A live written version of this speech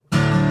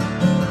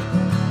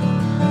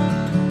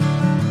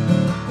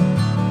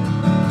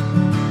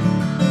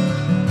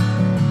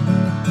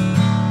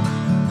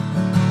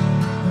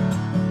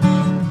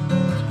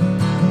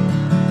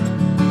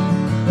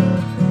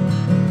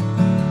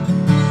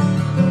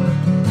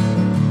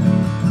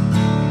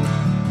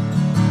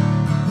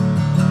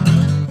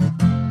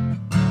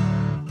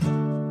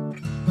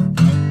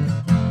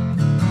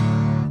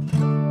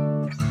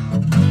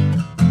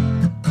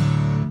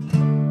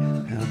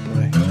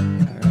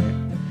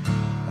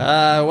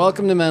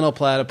Welcome to Mental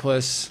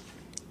Platypus.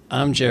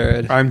 I'm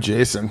Jared. I'm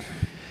Jason.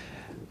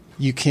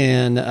 You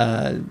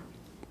can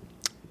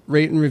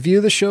rate and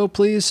review the show,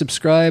 please.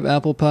 Subscribe,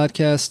 Apple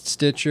Podcasts,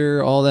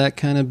 Stitcher, all that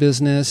kind of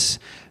business.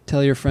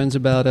 Tell your friends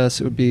about us.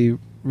 It would be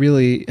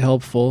really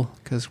helpful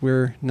because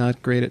we're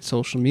not great at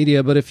social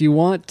media. But if you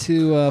want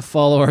to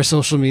follow our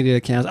social media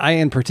accounts, I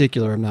in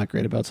particular am not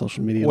great about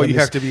social media. Well, you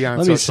have to be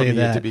on social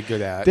media to be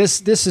good at.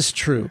 This is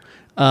true.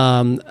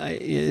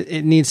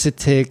 It needs to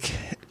take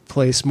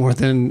place more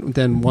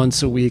than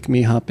once a week,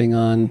 me hopping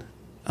on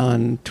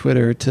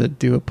Twitter to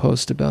do a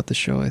post about the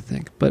show, I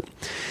think. But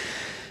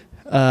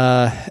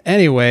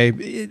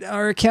anyway,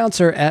 our accounts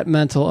are at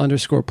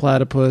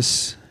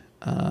mental_platypus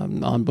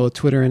on both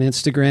Twitter and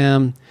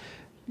Instagram.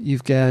 You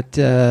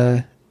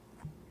can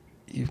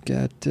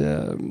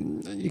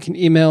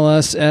email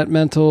us at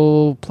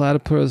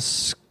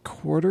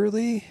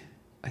mentalplatypusquarterly.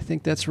 I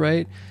think that's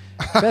right.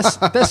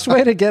 Best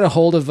way to get a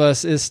hold of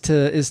us is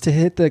to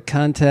hit the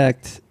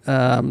contact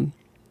tab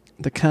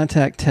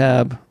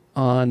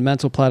on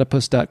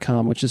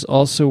mentalplatypus.com, which is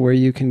also where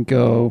you can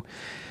go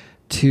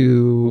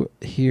to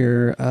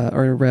hear,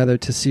 or rather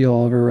to see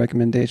all of our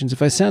recommendations.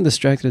 If I sound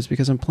distracted, it's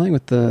because I'm playing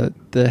with the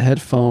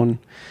headphone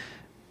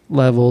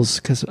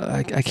levels because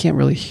I can't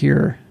really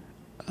hear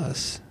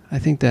us. I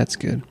think that's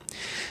good.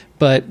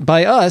 But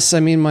by us, I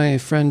mean my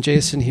friend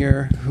Jason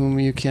here, whom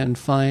you can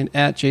find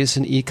at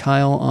Jason E.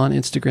 Kyle on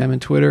Instagram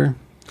and Twitter.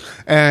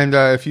 And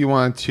if you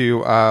want to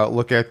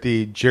look at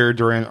the Jared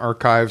Duran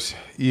archives,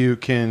 you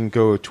can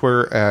go to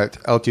Twitter at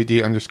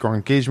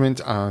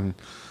LTD_engagement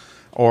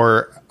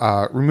or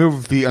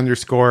remove the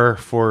underscore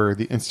for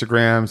the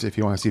Instagrams if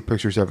you want to see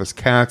pictures of his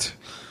cat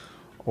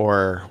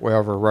or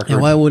whatever record. Yeah,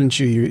 why wouldn't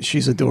you?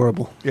 She's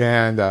adorable.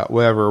 And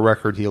whatever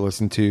record he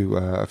listened to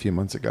a few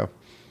months ago.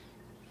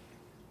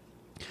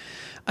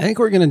 I think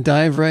we're going to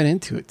dive right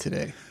into it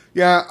today.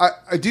 Yeah,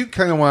 I do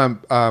kind of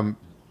want to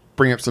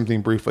bring up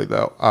something briefly,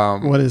 though.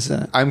 What is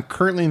that? I'm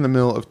currently in the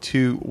middle of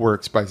 2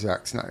 works by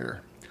Zack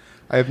Snyder.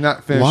 I have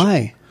not finished.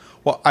 Why?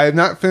 Well, I have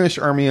not finished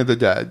Army of the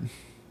Dead,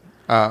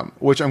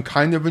 which I'm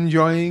kind of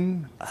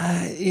enjoying.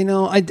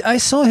 I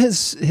saw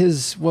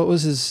his what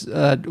was his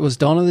was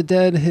Dawn of the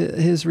Dead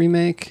his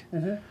remake.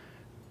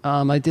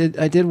 Mm-hmm. I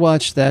did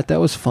watch that. That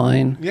was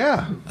fine.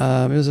 Yeah,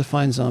 it was a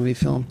fine zombie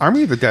film.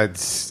 Army of the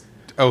Dead's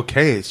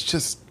okay. It's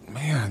just,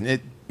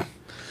 man,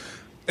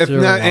 if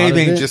not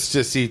anything, just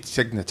to see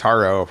Tig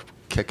Notaro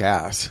kick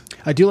ass.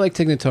 I do like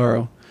Tig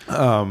Notaro.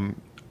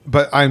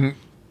 But I'm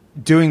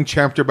doing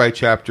chapter by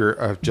chapter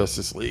of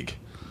Justice League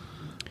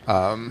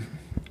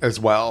as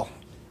well.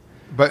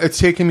 But it's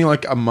taken me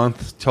like a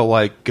month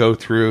to go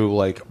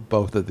through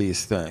both of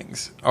these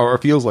things. Or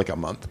it feels like a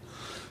month.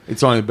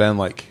 It's only been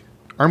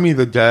Army of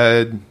the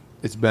Dead,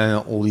 it's been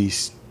at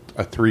least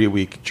a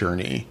 3-week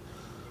journey.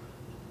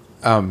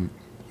 And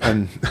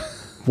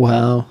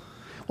wow.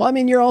 Well, I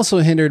mean, you're also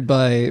hindered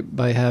by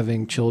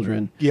having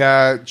children.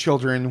 Yeah,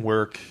 children,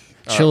 work.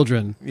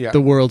 Children, the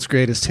world's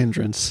greatest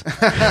hindrance.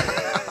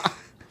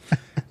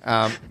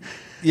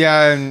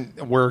 Yeah, and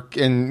work,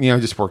 and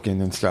just working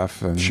and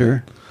stuff. And,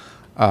 sure.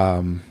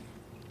 And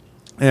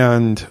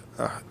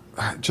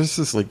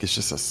Justice League is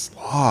just a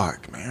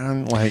slog,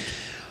 man. I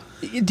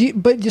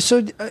think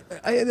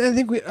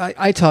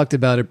I talked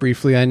about it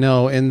briefly. I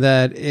know, in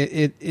that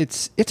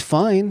it's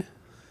fine.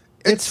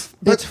 It's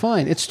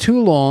fine. It's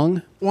too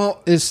long.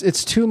 Well,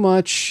 it's too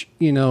much,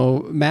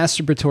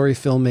 masturbatory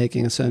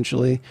filmmaking,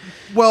 essentially.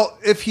 Well,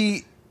 if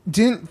he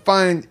didn't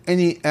find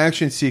any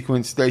action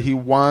sequence that he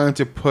wanted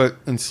to put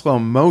in slow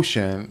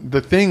motion,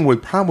 the thing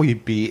would probably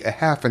be a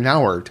half an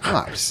hour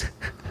tops.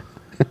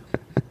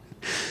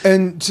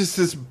 And just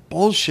this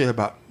bullshit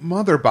about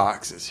mother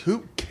boxes.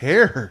 Who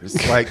cares?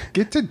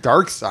 Get to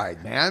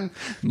Darkseid, man.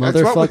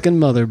 Motherfucking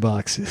mother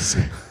boxes.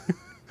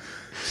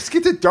 Just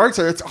get to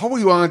Darkseid. That's all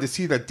we wanted to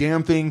see that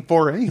damn thing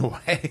for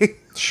anyway.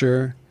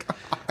 Sure.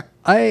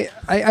 I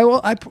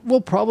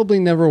will probably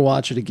never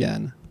watch it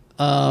again.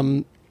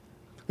 I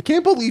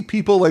can't believe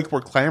people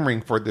were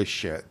clamoring for this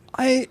shit.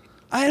 Right.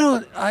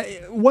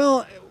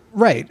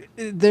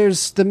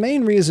 There's the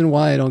main reason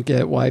why I don't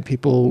get why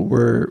people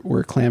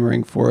were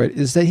clamoring for it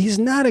is that he's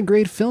not a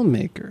great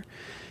filmmaker.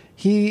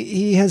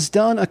 He has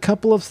done a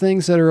couple of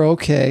things that are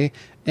okay,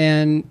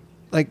 and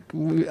like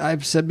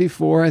I've said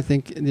before, I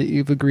think that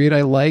you've agreed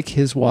I like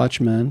his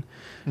Watchmen.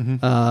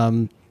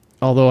 Mm-hmm.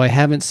 Although I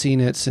haven't seen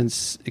it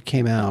since it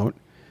came out.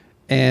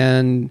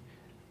 And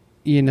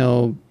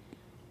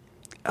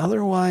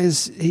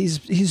otherwise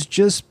he's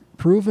just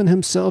proven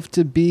himself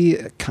to be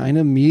a kind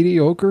of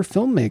mediocre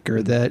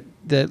filmmaker that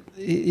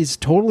is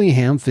totally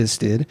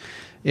ham-fisted.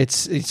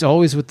 It's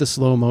always with the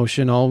slow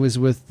motion, always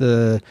with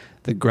the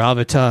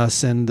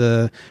gravitas and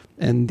the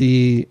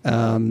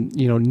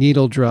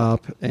needle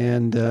drop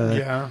and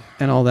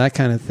all that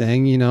kind of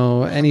thing.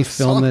 Any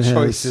film that has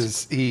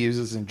choices he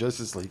uses in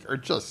Justice League are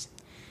just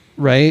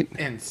right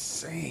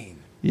insane.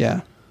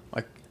 Yeah.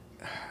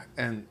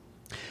 And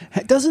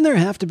doesn't there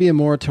have to be a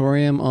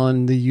moratorium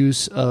on the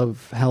use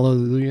of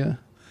Hallelujah?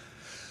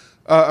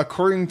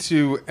 According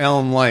to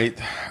Ellen Light,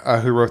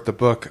 who wrote the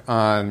book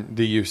on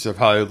the use of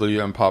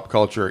Hallelujah in pop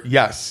culture,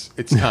 yes,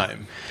 it's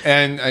time.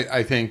 And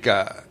I think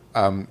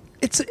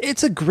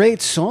It's a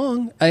great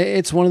song.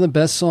 It's one of the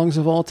best songs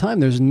of all time.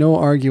 There's no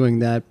arguing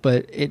that.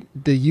 But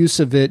the use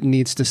of it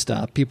needs to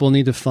stop. People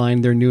need to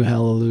find their new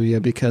Hallelujah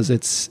because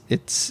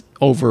it's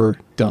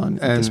overdone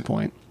at this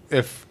point.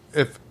 If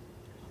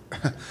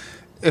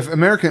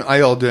American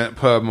Idol didn't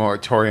put a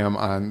moratorium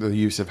on the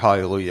use of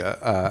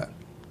Hallelujah,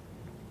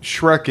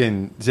 Shrek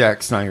and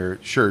Zack Snyder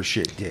sure as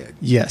shit did.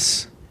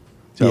 Yes.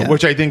 So, Yeah.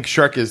 Which I think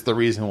Shrek is the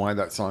reason why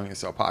that song is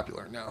so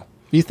popular now.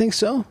 You think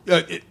so?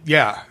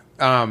 Yeah.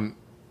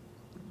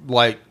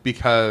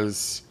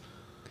 Because...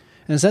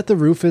 And is that the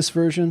Rufus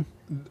version?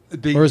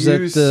 Or is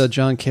that the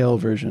John Cale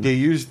version? They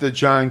used the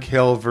John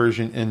Cale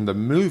version in the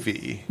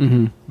movie,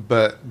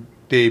 but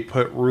they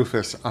put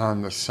Rufus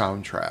on the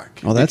soundtrack.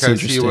 Oh, that's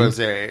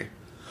interesting.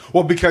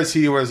 Because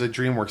he was a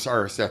DreamWorks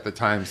artist at the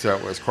time, so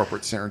it was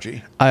corporate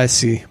synergy. I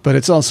see. But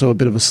it's also a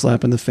bit of a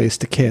slap in the face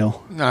to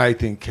Cale. I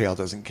think Cale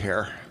doesn't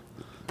care.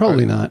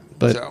 Probably not.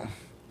 But so.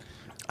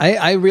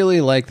 I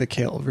really like the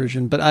Cale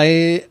version. But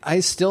I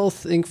still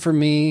think for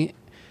me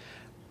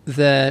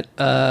that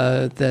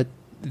that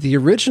the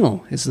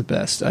original is the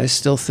best. I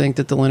still think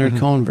that the Leonard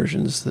Cohen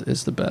version is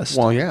the best.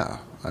 Well, yeah.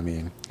 I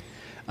mean...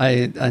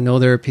 I know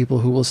there are people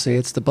who will say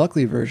it's the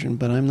Buckley version,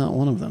 but I'm not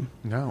one of them.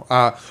 No.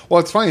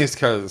 Well, it's funny is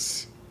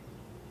because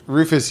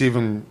Rufus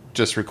even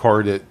just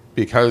recorded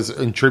it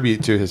in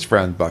tribute to his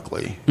friend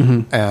Buckley.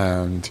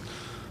 And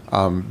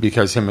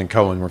because him and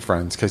Cohen were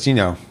friends. Because,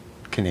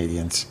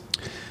 Canadians.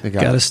 They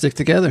got to stick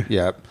together.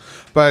 Yeah.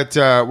 But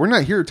we're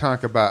not here to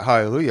talk about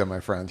Hallelujah,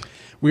 my friend.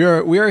 We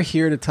are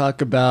here to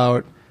talk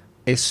about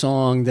a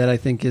song that I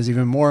think is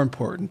even more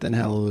important than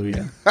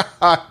Hallelujah.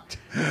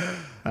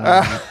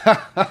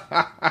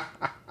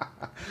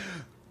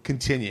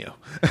 Continue.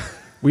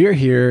 We are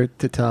here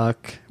to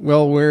talk.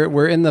 Well,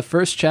 we're in the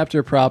first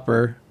chapter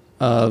proper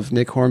of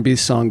Nick Hornby's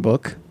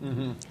songbook,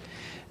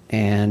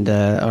 and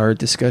our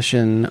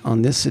discussion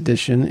on this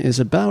edition is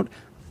about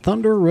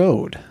Thunder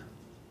Road,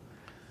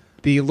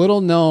 the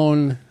little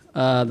known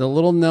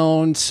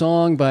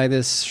song by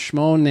this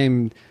schmo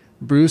named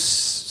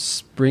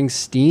Bruce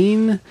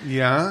Springsteen.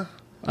 Yeah.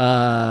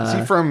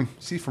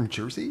 Is he from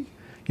Jersey?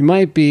 He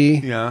might be.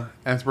 Yeah.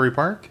 Asbury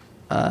Park?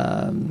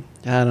 I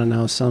don't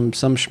know, some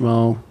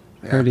schmo.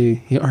 Yeah.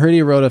 Heard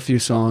he wrote a few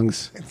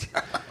songs.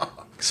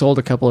 Sold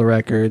a couple of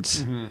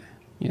records.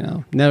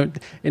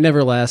 It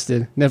never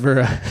lasted.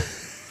 Never.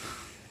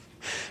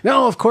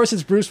 No, of course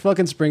it's Bruce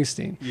fucking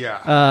Springsteen.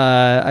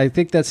 Yeah. I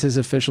think that's his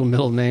official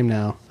middle name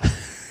now.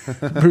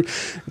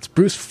 It's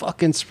Bruce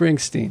fucking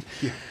Springsteen.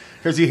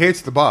 Because he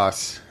hates the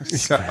boss.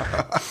 So.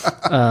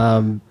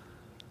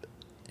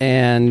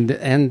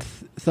 And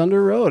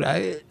Thunder Road.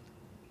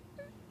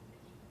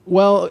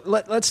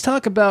 Let's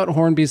talk about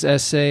Hornby's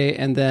essay,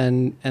 and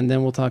then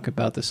we'll talk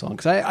about the song.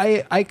 Because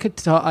I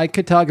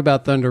could talk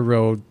about Thunder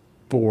Road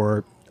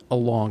for a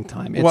long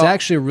time. It's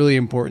actually a really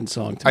important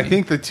song to me. I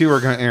think the two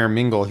are going to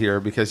intermingle here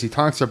because he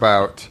talks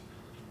about.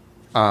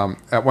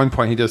 At one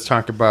point, he does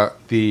talk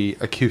about the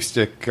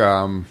acoustic.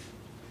 From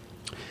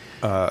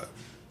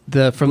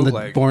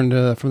the Born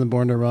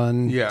to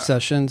Run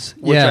sessions,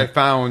 which I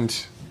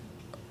found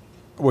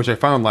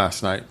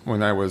last night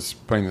when I was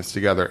putting this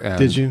together. And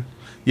did you?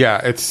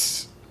 Yeah,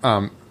 it's.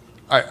 I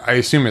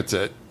assume it's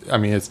it. I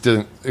mean, it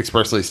didn't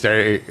expressly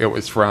say it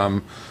was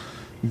from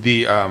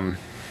the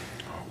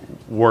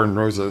War and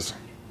Roses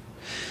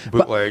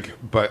bootleg,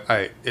 but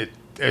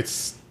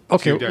it's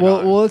okay.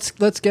 Well,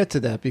 let's get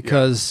to that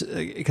because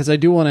I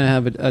do want to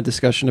have a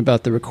discussion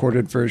about the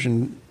recorded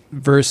version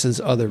versus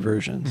other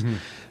versions,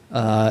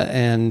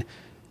 and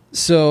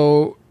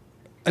so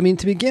I mean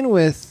to begin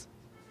with.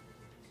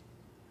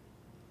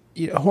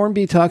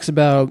 Hornby talks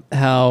about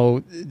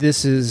how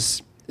this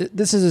is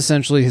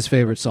essentially his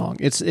favorite song.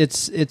 He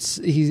states it's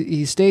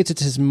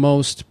his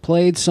most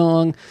played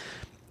song.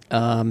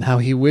 How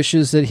he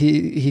wishes that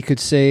he could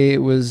say it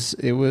was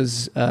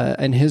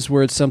in his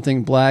words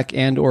something black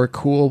and or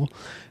cool,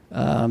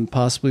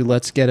 possibly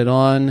Let's Get It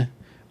On,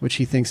 which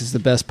he thinks is the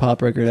best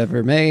pop record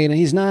ever made. And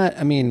he's not.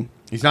 I mean,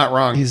 he's not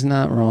wrong. He's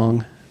not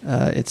wrong.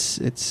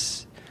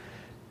 It's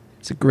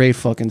a great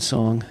fucking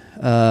song.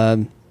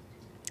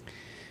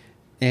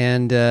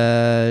 And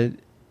then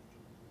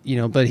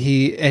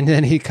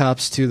he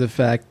cops to the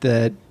fact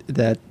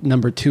that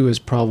number 2 is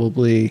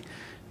probably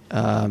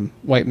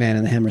White Man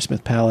in the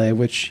Hammersmith Palais,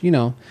 which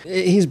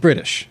he's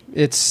British.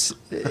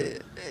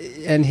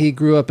 And he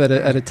grew up at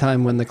a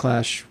time when the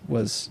Clash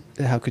was.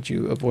 How could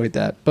you avoid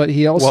that? But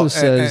he also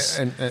says,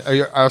 and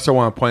I also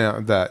want to point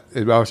out that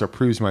it also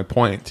proves my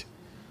point.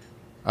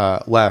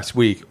 Last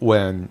week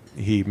when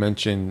he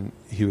mentioned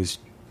he was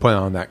putting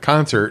on that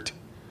concert.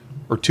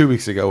 Or 2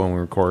 weeks ago when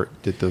we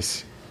did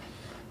this,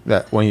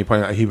 that when he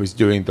pointed out he was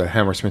doing the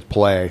Hammersmith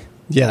Play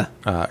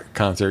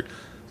concert,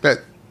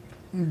 that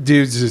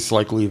dude's just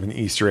like leaving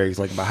Easter eggs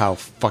like about how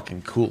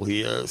fucking cool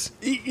he is.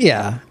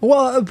 Yeah.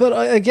 Well,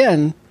 but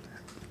again,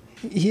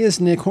 he is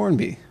Nick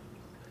Hornby.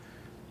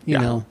 You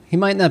know, he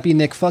might not be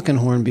Nick fucking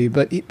Hornby,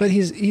 but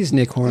he's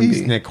Nick Hornby.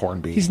 He's Nick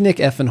Hornby. He's Nick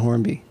effing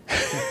Hornby.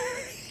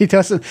 He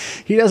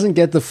doesn't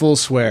get the full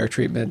swear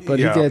treatment, but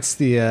he gets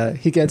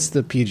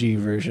the PG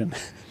version.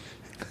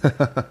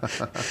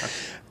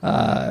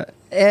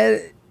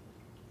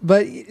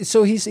 But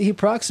so he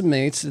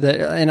approximates that,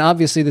 and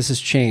obviously this has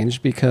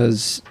changed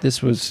because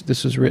this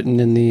was written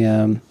in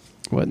the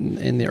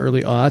in the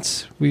early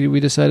aughts.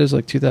 We decided it was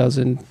like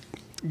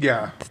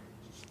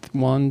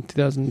 2001,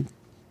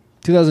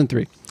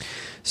 2003.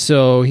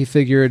 So he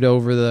figured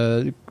over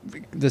the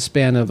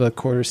span of a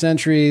quarter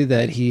century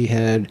that he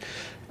had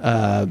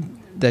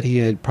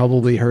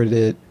probably heard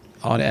it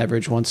on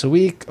average once a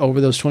week over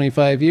those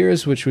 25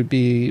 years, which would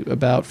be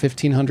about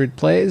 1,500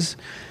 plays.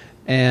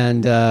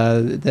 And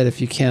that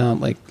if you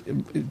count like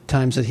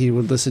times that he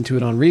would listen to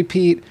it on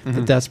repeat,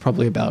 that's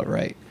probably about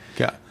right.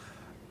 Yeah.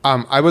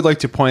 I would like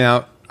to point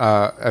out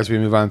as we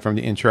move on from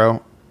the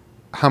intro,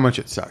 how much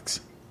it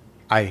sucks.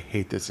 I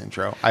hate this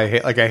intro. I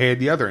hate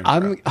the other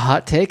intro.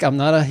 Hot take. I'm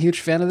not a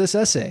huge fan of this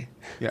essay.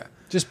 Yeah.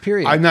 Just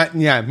period. I'm not.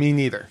 Yeah, me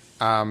neither.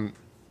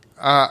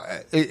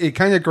 It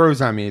kind of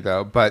grows on me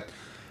though. But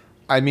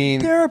I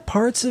mean, there are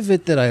parts of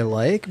it that I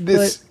like.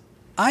 But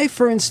I,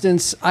 for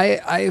instance,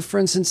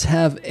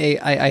 have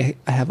I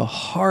have a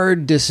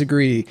hard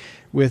disagree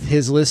with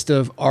his list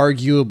of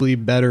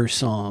arguably better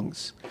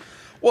songs.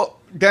 Well,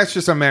 that's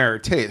just a matter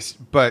of taste.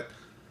 But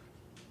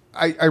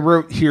I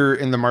wrote here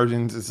in the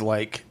margins is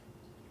like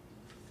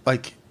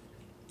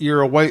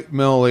you're a white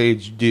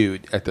middle-aged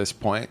dude at this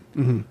point,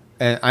 and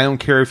I don't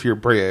care if you're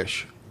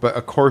British, but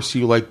of course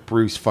you like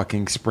Bruce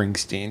fucking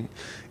Springsteen.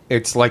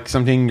 It's like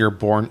something you're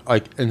born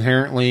like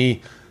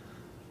inherently.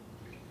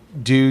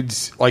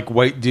 Dudes like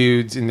white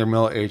dudes in their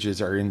middle ages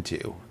are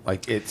into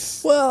like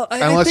it's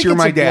unless you're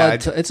my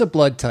dad, it's a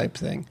blood type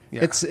thing.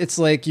 Yeah. It's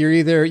like you're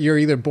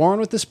either born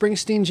with the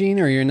Springsteen gene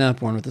or you're not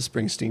born with the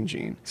Springsteen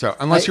gene. So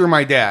unless you're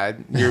my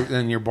dad,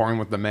 then you're born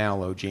with the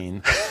Malo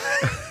gene.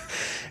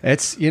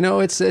 It's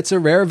it's a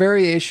rare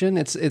variation.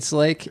 It's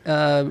like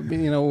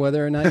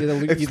whether or not you're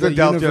the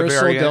universal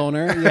variant.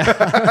 Donor.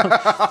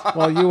 Yeah.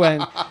 Well, you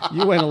went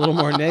a little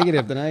more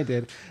negative than I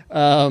did.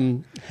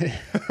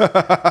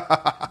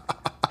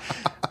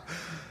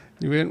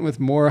 You went with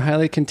more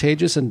highly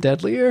contagious and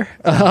deadlier?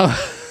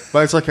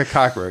 But it's like a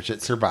cockroach.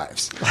 It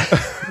survives.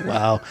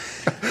 Wow.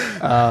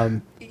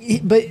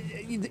 But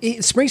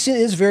Springsteen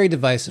is very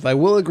divisive. I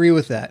will agree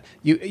with that.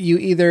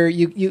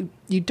 You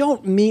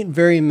don't meet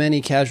very many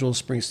casual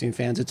Springsteen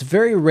fans. It's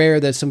very rare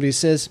that somebody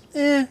says,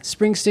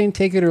 Springsteen,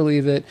 take it or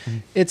leave it.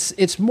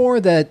 It's more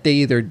that they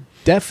either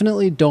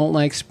definitely don't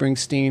like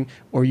Springsteen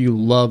or you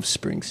love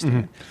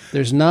Springsteen.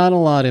 There's not a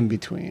lot in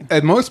between.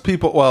 And most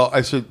people,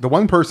 the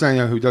one person I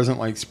know who doesn't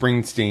like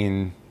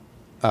Springsteen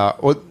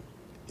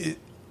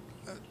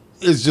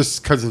is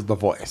just because of the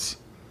voice.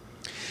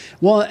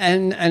 Well,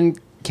 and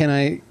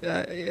can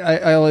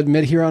I'll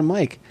admit here on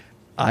mic,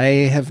 I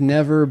have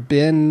never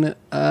been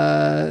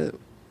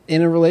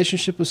in a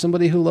relationship with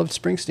somebody who loved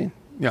Springsteen.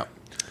 Yeah.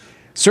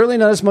 Certainly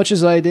not as much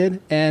as I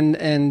did.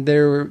 And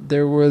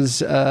there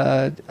was...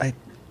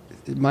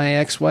 my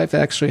ex-wife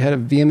actually had a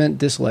vehement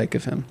dislike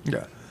of him.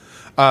 Yeah.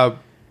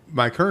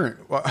 My current...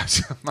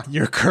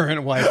 Your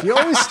current wife. You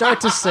always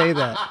start to say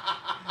that.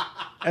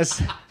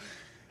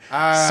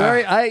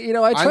 Sorry, I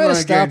try to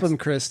stop him,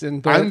 Kristen.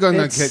 But I'm going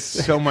to get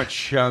so much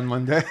shit on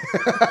Monday.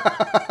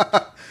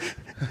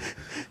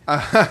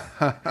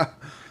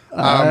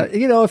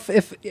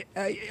 If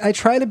I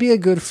try to be a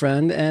good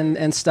friend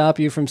and stop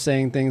you from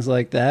saying things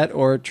like that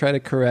or try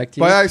to correct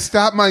you. But I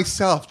stop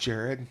myself,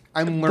 Jared.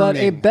 I'm learning. But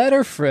a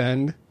better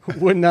friend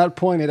would not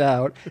point it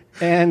out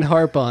and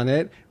harp on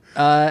it,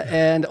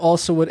 and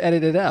also would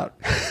edit it out.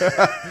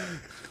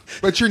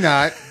 But you're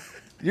not.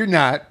 You're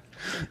not.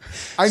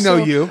 I know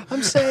you.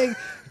 I'm saying.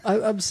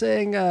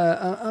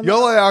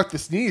 You'll let out the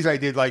sneeze I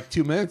did like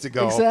 2 minutes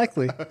ago.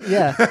 Exactly.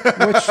 Yeah.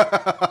 Which.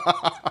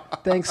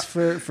 Thanks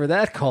for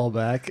that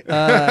callback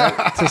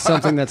to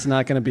something that's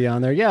not going to be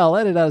on there. Yeah, I'll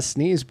edit out a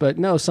sneeze, but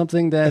no,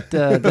 something that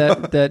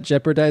that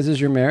jeopardizes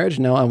your marriage.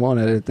 No, I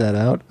won't edit that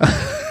out.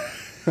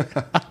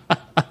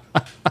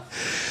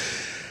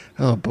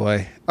 Oh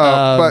boy.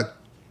 But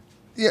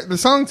yeah, the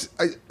songs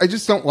I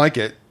just don't like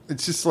it.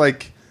 It's just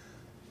like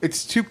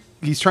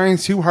he's trying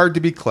too hard to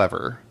be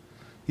clever.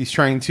 He's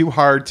trying too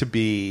hard to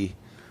be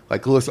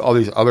like list all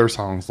these other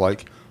songs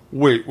like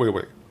wait.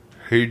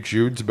 Hey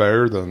Jude's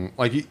better than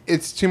like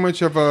it's too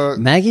much of a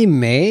Maggie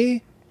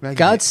May.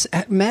 God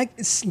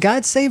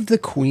Save the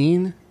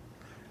Queen.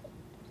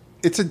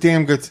 It's a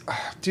damn good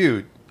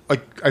dude.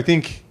 Like I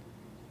think.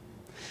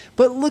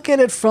 But look at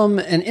it from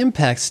an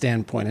impact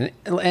standpoint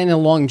and a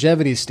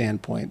longevity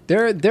standpoint.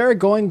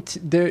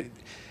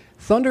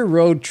 Thunder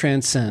Road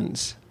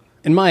transcends,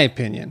 in my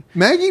opinion.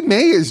 Maggie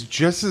May is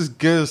just as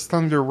good as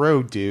Thunder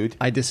Road, dude.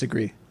 I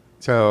disagree.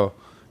 So,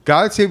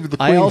 God Save the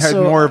Queen had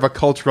more of a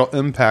cultural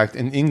impact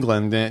in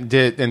England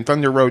than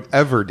Thunder Road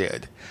ever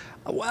did.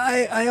 I'm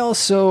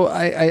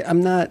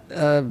not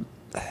a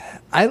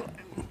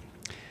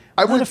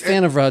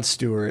fan of Rod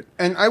Stewart.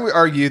 And I would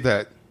argue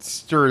that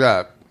Stir It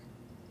Up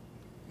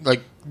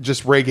like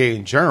just reggae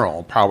in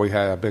general probably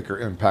had a bigger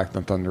impact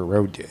than Thunder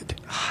Road did.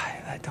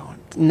 I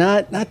don't.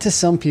 Not to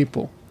some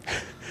people.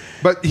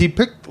 But he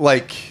picked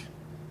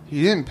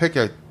he didn't pick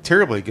a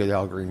terribly good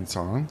Al Green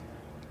song.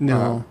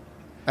 No.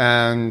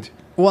 And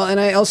Well, and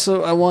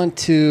I want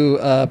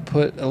to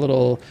put a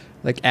little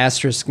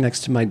asterisk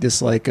next to my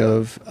dislike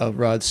of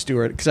Rod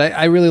Stewart, because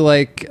I really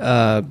like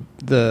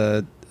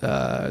the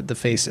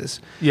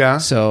Faces. yeah,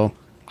 So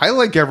I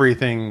like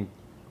everything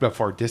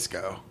before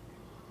disco.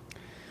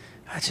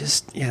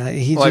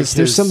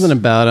 there's something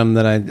about him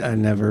that I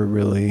never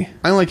really.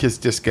 I like his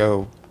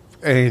disco.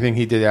 Anything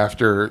he did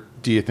after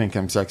 "Do You Think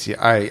I'm Sexy,"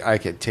 I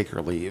could take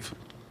or leave.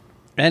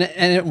 And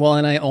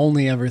I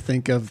only ever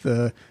think of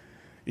the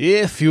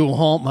 "If you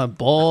want my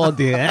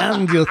body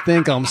and you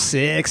think I'm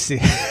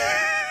sexy."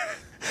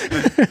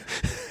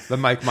 The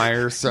Mike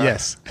Myers.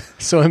 Yes.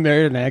 So I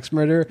married an axe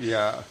murderer.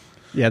 Yeah.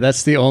 Yeah,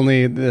 that's the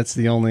only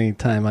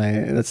time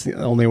that's the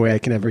only way I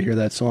can ever hear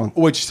that song.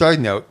 Which, side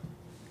note,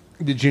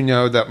 did you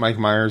know that Mike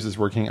Myers is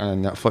working on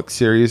a Netflix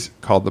series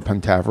called The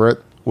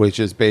Pentaverate, which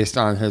is based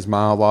on his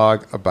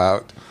monologue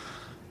about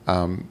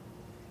from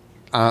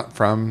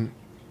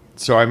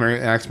So I Married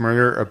an Axe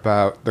Murderer,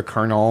 about the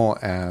Colonel,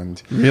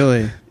 and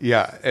Really?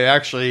 yeah, it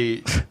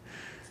actually,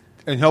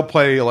 and he'll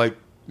play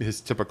his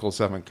typical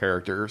 7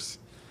 characters,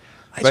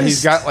 but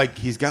he's got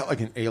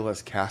an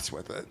A-list cast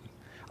with it.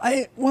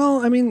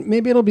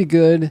 Maybe it'll be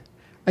good.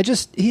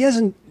 He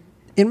hasn't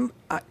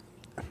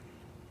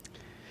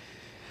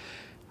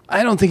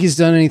I don't think he's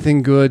done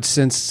anything good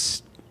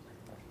since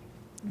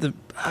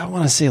I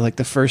want to say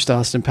the first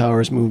Austin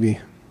Powers movie.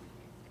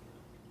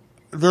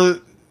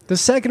 The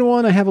second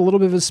one I have a little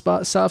bit of a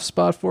soft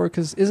spot for,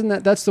 because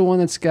that's the one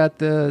that's got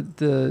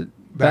the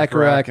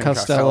Baccarat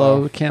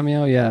Costello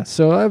cameo? Yeah,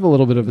 so I have a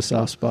little bit of a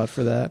soft spot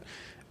for that,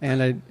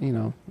 and I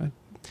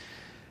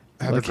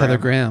like Heather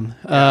Graham.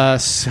 Yeah.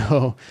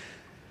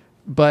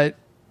 But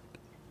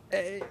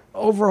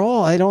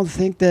overall, I don't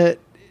think that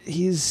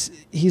he's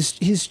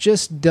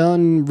just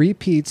done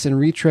repeats and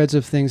retreads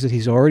of things that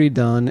he's already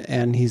done,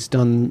 and he's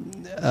done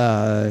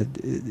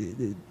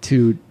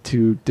to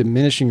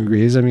diminishing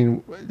degrees. I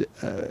mean,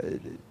 the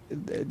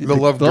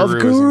Love Guru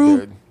isn't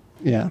good.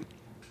 Yeah,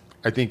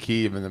 I think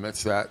he even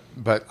admits that.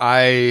 But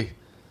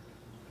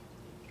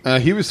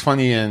he was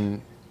funny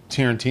in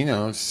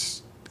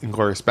Tarantino's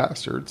Inglourious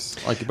Bastards,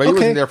 but he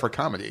wasn't there for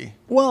comedy.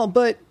 Well,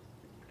 but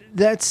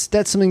that's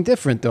something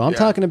different, though. I'm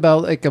talking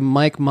about a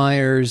Mike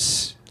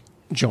Myers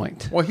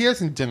joint. Well, he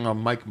hasn't done a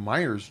Mike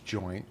Myers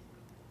joint.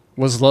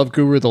 Was Love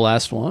Guru the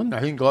last one? I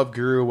think Love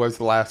Guru was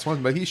the last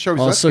one, but he shows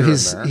up also, here and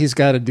there. He's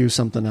got to do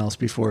something else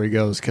before he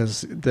goes,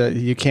 because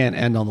you can't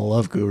end on the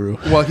Love Guru.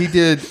 Well, he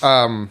did.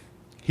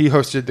 He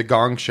hosted the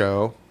Gong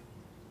Show,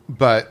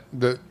 but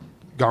the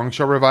Gong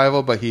Show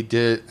revival. But he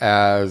did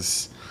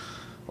as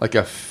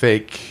a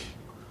fake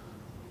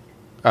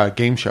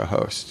game show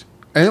host,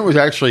 and it was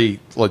actually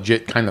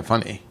legit kind of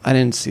funny. I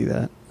didn't see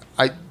that.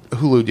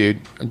 Hulu,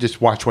 dude,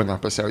 just watch one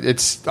episode.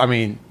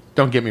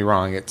 Don't get me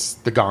wrong, it's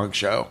the Gong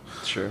Show.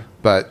 Sure.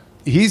 But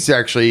he's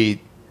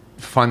actually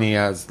funny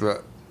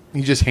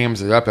he just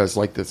hams it up as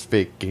this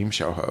fake game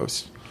show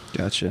host.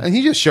 Gotcha. And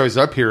he just shows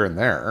up here and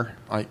there.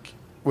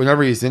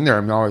 Whenever he's in there,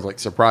 I'm always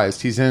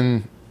surprised. He's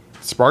in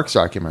Sparks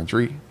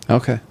documentary.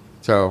 Okay.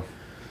 So,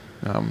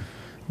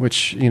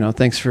 which,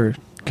 thanks for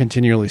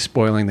continually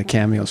spoiling the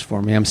cameos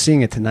for me. I'm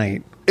seeing it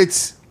tonight.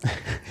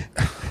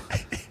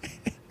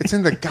 It's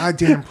in the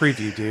goddamn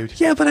preview, dude.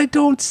 Yeah, but I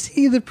don't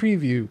see the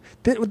preview.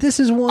 This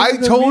is one. I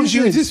told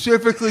you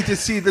specifically to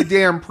see the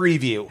damn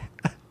preview.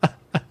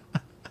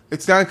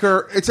 It's not.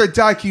 It's a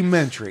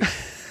documentary.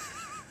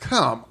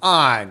 Come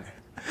on.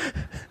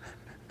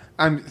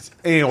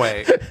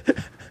 Anyway,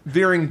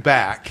 veering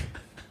back.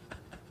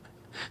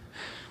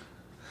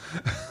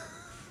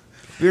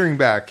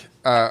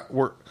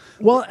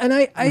 Well, and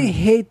I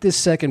hate this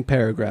second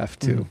paragraph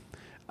too.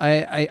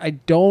 I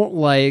don't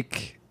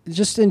like,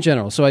 just in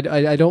general. So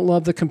I don't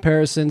love the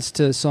comparisons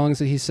to songs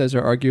that he says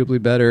are arguably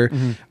better.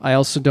 Mm-hmm. I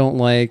also don't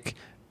like,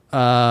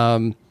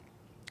 the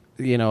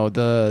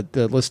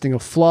listing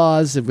of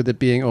flaws with it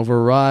being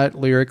overwrought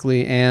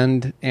lyrically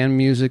and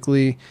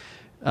musically,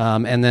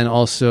 and then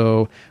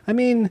also,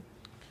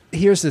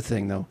 here's the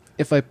thing though.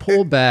 If I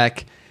pull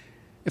back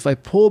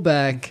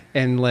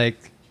and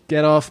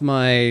get off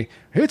my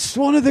 "it's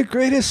one of the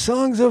greatest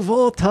songs of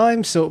all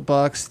time"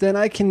 soapbox, then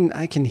I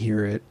can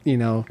hear it,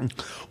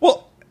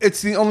 Well,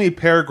 it's the only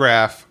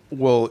paragraph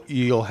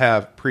you'll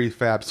have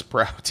Prefab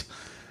Sprout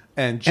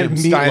and Jim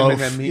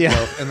Steinman and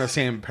Meatloaf in the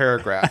same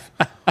paragraph.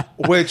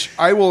 Which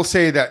I will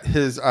say that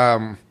his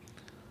the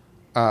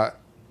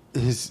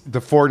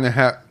 4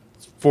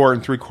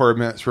 3/4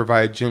 minutes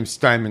provide Jim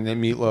Steinman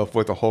and Meatloaf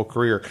with a whole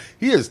career.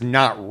 He is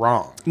not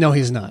wrong. No,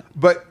 he's not.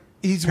 But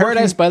he's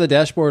Paradise by the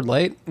Dashboard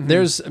Light. Mm-hmm.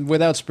 There's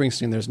without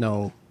Springsteen, there's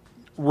no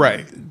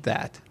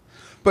that.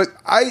 But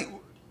I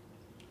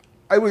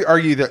would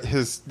argue that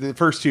the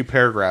first 2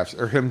 paragraphs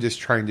are him just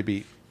trying to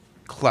be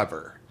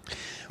clever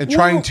and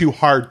trying too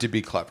hard to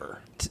be clever.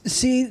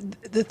 See,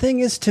 the thing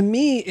is, to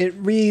me, it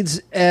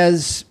reads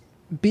as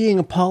being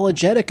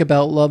apologetic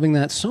about loving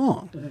that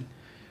song,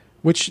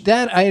 which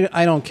that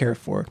I don't care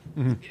for.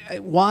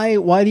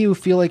 Why do you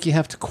feel like you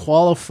have to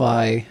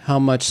qualify how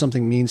much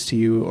something means to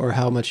you or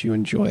how much you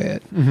enjoy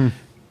it?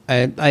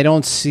 I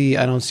don't see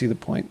the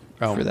point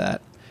for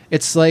that.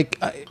 It's like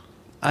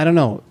I don't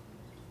know.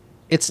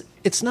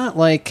 It's not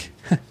like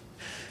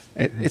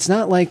it's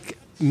not like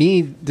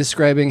me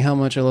describing how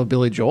much I love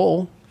Billy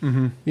Joel.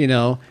 You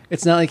know,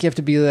 it's not like you have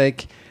to be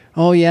like,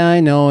 oh yeah, I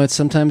know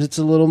sometimes it's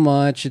a little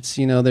much. It's,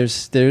 you know,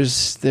 there's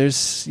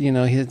you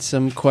know, he had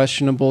some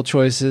questionable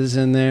choices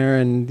in there,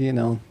 and you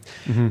know,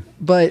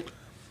 but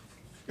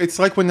it's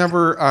like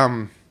whenever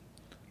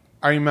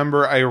I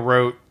remember I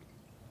wrote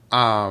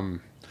well,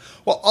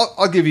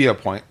 I'll give you a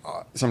point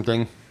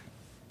something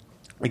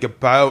like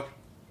about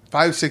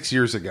 5-6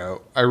 years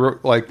ago I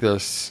wrote like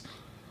this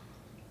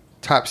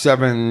top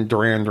 7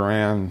 Duran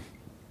Duran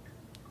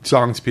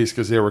songs piece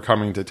because they were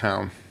coming to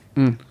town.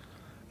 And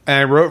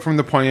I wrote from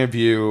the point of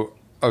view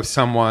of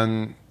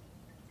someone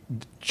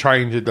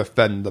trying to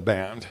defend the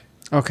band.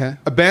 okay,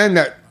 A band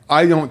that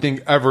I don't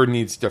think ever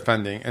needs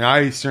defending. And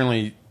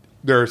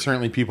there are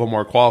certainly people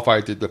more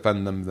qualified to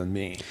defend them than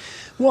me.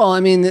 well,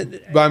 I mean,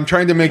 But I'm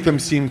trying to make them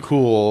seem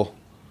cool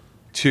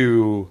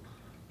to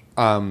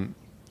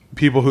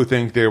people who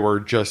think they were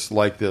just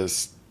like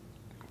this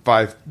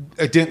I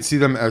didn't see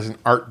them as an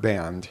art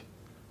band,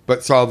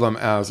 but saw them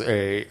as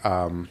a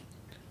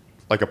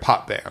like a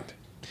pop band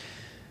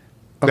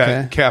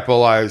that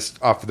capitalized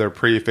off of their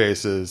pretty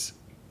faces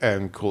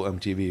and cool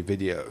MTV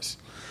videos.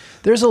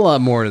 there's a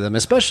lot more to them,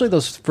 especially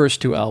those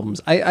first 2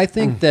 albums. I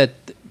think that,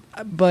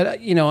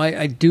 but you know,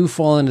 I do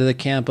fall into the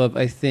camp of,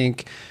 I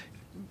think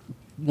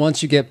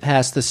once you get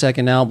past the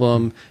second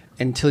album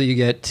until you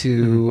get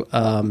to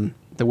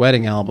the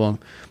Wedding album,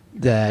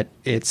 that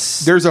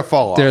there's a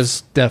fall off.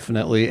 There's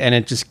definitely, and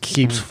it just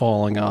keeps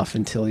falling off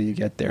until you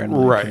get there, in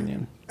my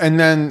opinion. And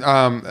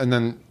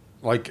then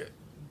like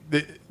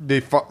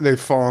they've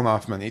fallen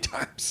off many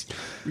times.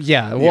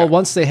 Yeah, well,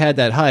 once they had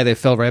that high, they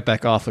fell right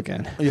back off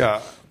again.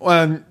 Yeah,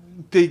 and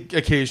they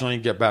occasionally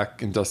get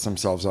back and dust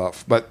themselves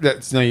off, but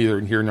that's neither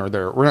here nor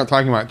there. We're not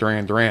talking about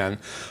Duran Duran,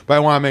 but I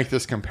want to make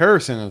this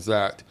comparison: is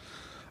that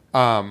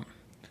that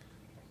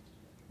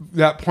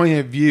point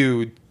of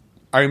view.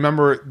 I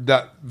remember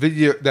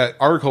that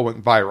article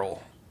went viral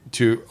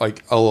to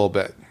like a little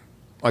bit,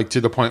 like to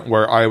the point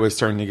where I was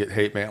starting to get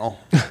hate mail,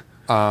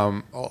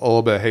 a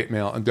little bit of hate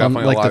mail, and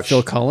definitely like a lot the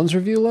Phil Collins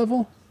review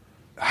level.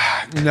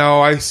 No,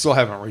 I still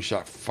haven't reached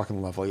that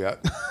fucking level yet.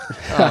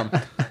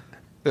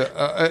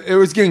 It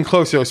was getting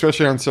closer,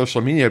 especially on social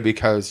media,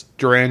 because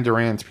Duran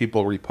Duran's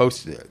people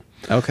reposted it.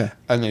 Okay,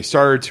 And they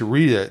started to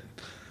read it,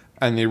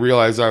 and they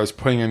realized I was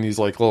putting in these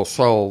like little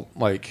subtle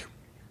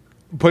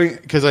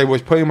because I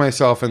was putting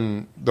myself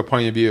in the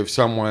point of view of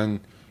someone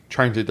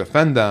trying to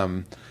defend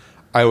them.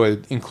 I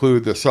would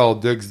include the subtle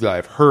digs that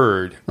I've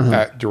heard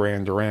at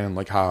Duran Duran,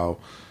 like how,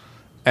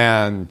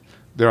 and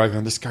they're like,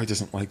 oh, this guy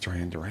doesn't like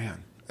Duran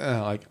Duran.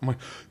 I'm like,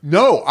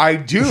 no, I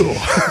do.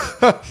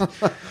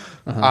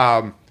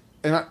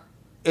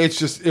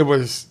 It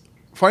was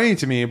funny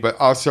to me, but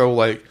also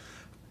like,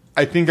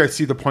 I think I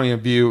see the point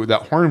of view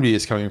that Hornby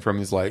is coming from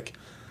is like,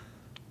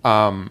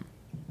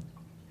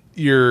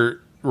 you're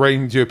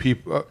writing to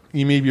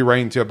you may be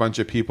writing to a bunch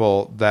of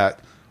people that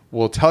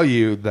will tell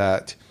you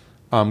that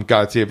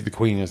God Save the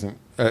Queen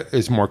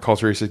is more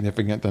culturally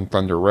significant than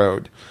Thunder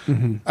Road.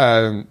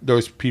 And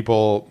those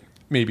people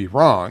may be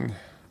wrong.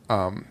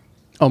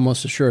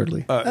 almost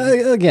assuredly.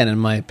 Again, in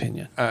my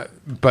opinion.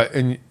 But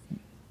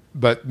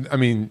I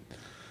mean,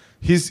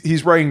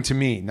 he's writing to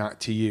me, not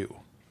to you.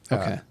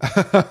 Okay.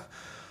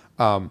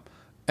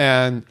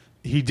 And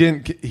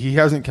he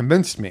hasn't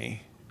convinced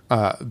me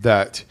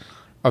that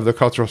of the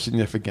cultural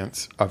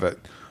significance of it,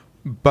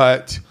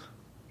 but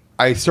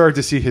I started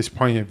to see his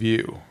point of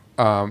view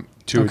to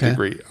a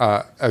degree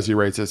as he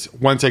writes this.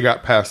 Once I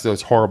got past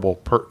those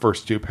horrible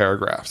first 2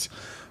 paragraphs,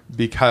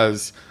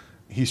 because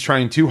he's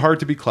trying too hard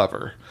to be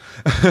clever,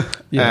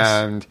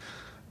 and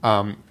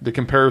the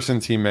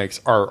comparisons he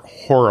makes are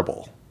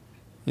horrible.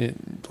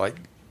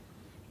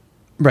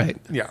 Right.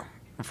 Yeah.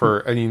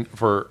 For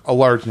a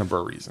large number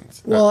of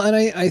reasons. Well, and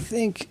I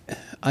think,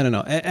 I don't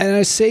know, and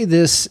I say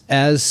this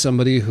as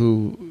somebody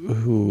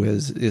who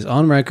is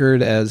on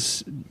record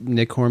as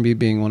Nick Hornby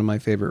being one of my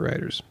favorite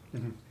writers.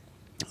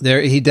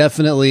 There, he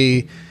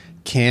definitely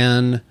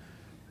can.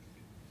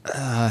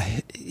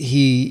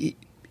 He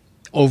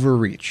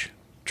overreach,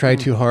 try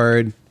too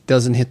hard,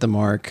 doesn't hit the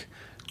mark.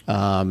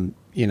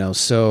 You know,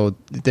 so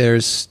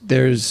there's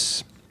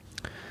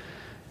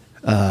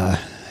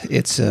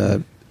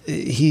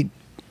he.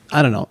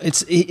 I don't know.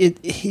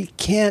 He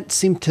can't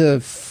seem to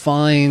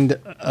find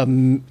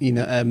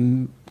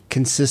a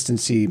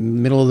consistency,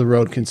 middle of the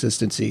road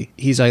consistency.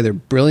 He's either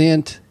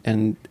brilliant,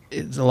 and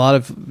it's a lot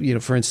of, you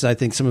know, for instance, I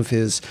think some of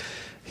his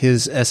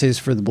essays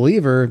for The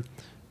Believer,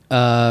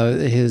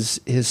 his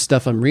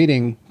stuff I'm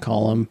reading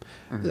column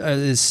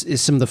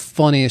is some of the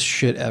funniest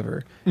shit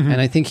ever.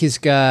 And I think he's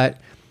got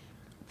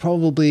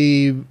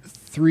probably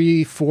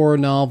 3-4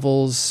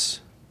 novels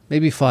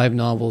maybe 5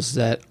 novels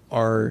that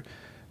are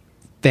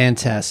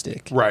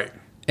fantastic. Right.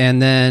 And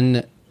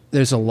then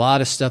there's a lot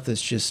of stuff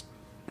that's just,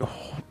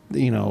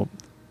 you know,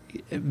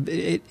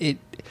 it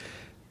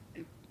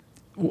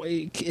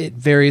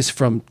varies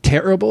from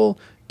terrible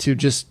to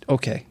just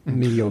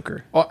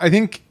mediocre. Well, I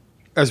think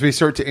as we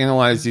start to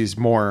analyze these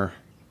more,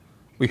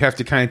 we have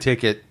to kind of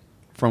take it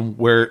from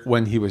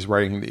when he was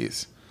writing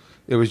these.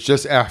 It was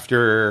just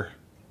after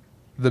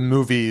the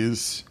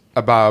movies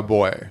About a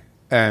Boy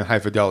and High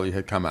Fidelity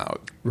had come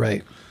out.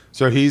 Right.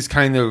 So he's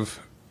kind of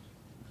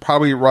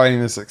probably writing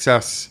the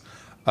success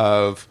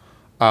of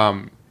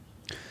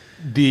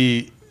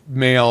the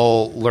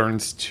male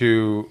learns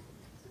to,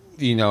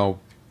 you know,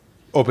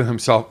 open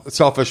himself.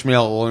 Selfish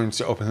male learns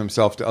to open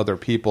himself to other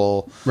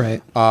people.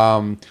 Right.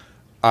 The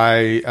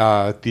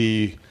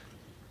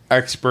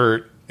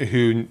expert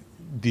who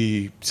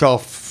the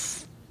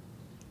self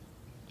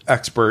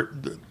expert,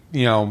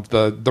 you know,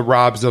 the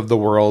Robs of the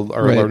world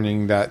are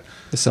learning that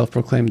the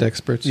self-proclaimed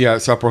experts. Yeah,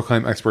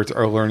 self-proclaimed experts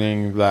are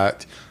learning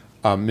that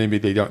maybe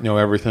they don't know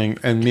everything,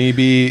 and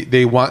maybe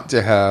they want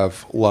to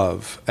have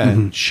love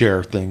and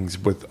share things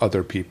with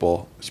other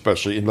people,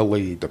 especially in the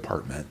lady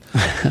department.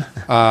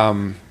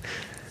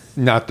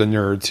 Not the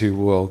nerds who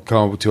will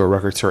go to a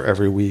record store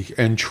every week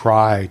and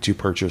try to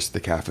purchase the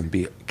Captain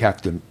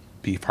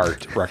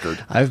Beefheart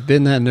record. I've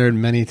been that nerd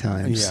many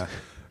times. Yeah.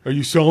 Are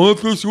you selling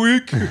it this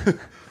week?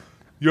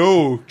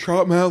 Yo,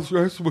 Trout Mouth.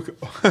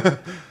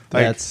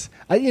 That's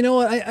you know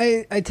what,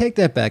 I take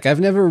that back.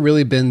 I've never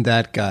really been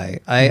that guy.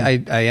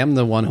 I am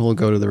the one who will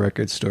go to the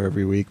record store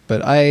every week,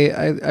 but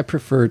I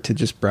prefer to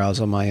just browse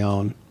on my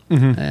own,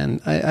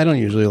 and I don't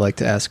usually like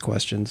to ask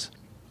questions.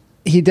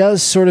 He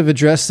does sort of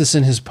address this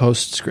in his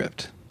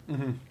postscript,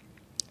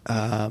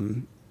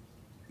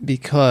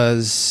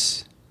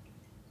 because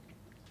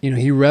you know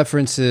he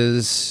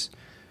references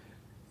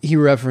you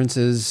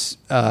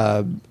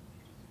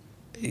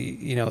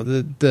know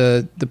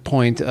the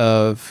point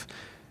of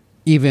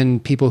even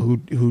people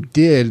who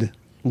did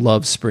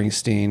love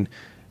Springsteen,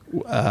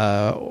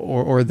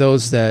 or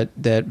those that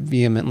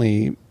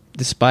vehemently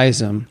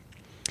despise him,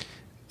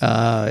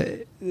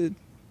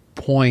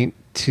 point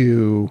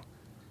to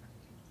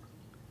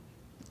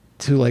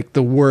like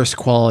the worst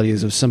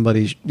qualities of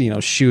somebody, you know,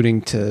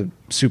 shooting to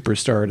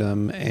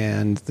superstardom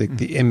and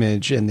the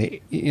image and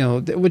the, you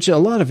know, which a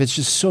lot of it's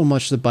just so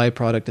much the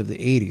byproduct of the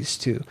 80s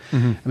too.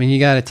 I mean, you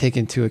got to take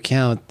into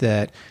account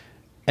that,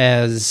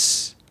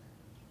 as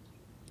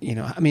you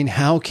know, I mean,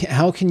 how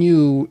can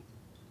you,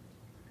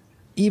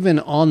 even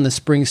on the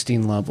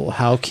Springsteen level,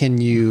 how can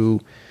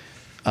you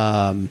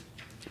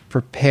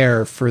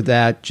prepare for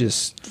that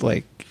just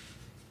like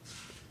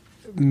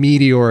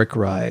meteoric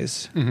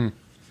rise?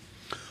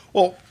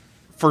 Well,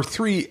 for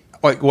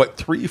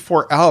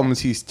 3-4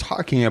 albums, he's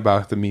talking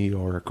about the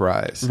meteoric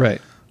rise,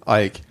 Right.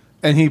 Like,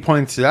 and he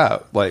points it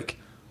out, like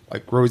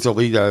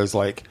Rosalita is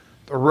like,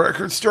 the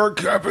record store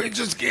company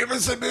just gave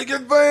us a big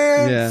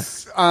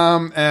advance,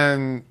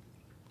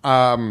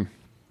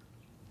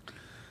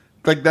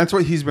 like that's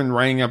what he's been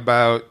writing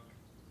about.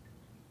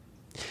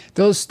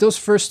 Those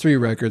first 3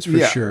 records for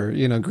sure.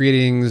 You know,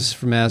 Greetings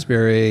from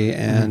Asbury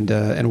and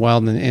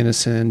Wild and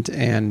Innocent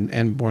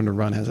and Born to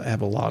Run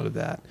have a lot of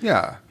that.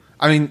 Yeah.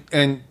 I mean,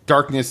 and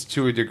Darkness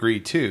to a degree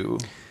too.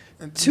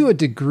 To a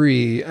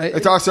degree.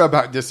 It's also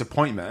about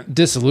disappointment.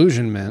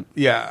 Disillusionment.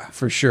 Yeah.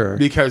 For sure.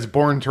 Because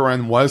Born to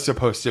Run was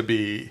supposed to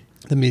be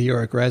the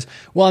meteoric rise.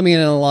 Well, I mean,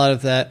 and a lot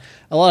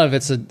of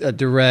it's a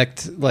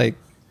direct, like,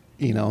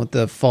 you know,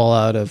 the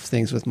fallout of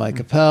things with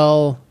Mike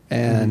Appel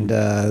and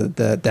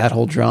that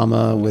whole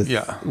drama with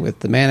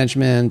the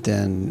management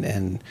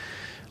and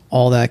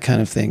all that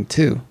kind of thing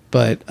too.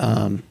 But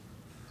I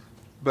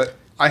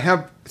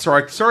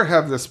sort of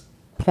have this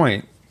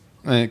point,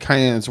 and it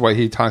kind of is what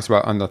he talks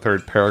about on the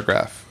 3rd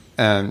paragraph,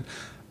 and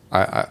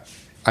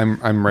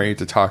I'm ready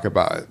to talk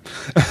about it.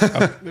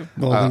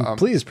 Well, then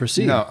please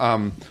proceed.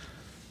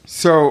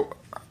 So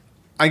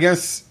I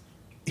guess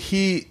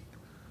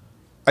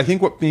I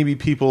think what maybe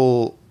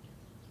people,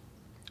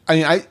 I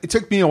mean, it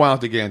took me a while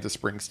to get into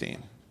Springsteen.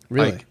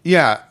 Really?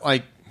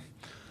 Like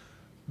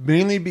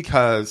mainly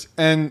because,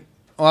 and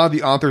a lot of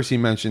the authors he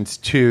mentions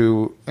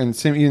too, and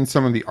even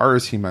some of the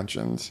artists he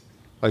mentions,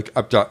 like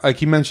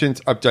he mentions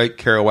Updike,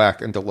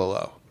 Kerouac, and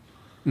DeLillo.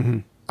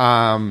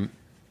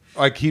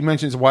 Like he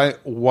mentions why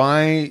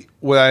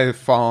did I have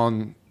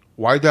fallen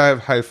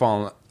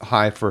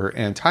high for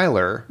Ann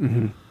Tyler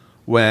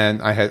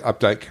when I had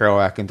Updike,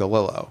 Kerouac, and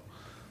DeLillo.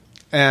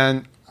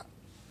 And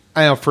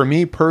I know for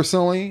me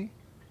personally,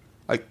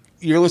 like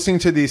you're listening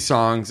to these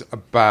songs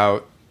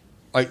about,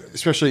 like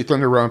especially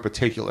Thunder Road in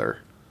particular,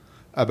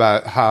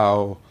 about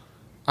how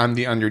I'm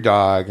the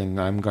underdog and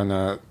I'm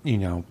gonna, you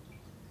know,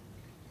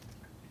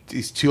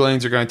 these 2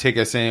 lanes are going to take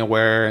us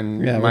anywhere, and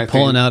we're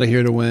pulling out of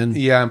here to win.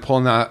 Yeah, I'm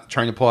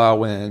trying to pull out a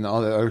win,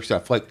 all that other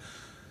stuff. Like,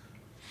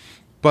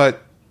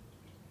 but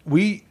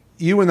you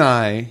and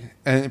I,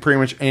 and pretty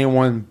much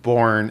anyone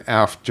born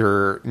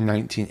after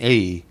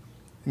 1980,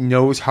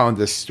 knows how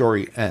this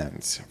story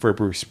ends for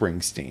Bruce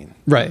Springsteen.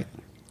 Right.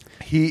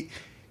 He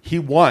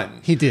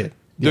won. He did.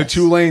 The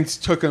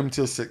Tulanes took him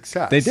to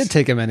success. They did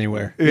take him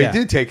anywhere. They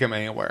did take him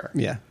anywhere.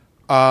 Yeah.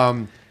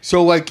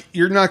 So like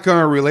you're not going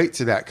to relate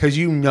to that because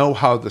you know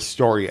how the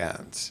story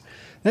ends.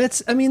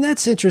 That's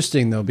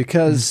interesting though,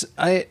 because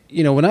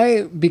when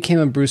I became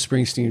a Bruce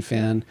Springsteen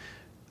fan,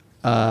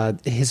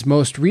 his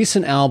most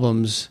recent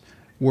albums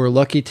were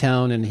Lucky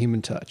Town and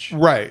Human Touch.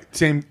 Right.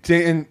 Same.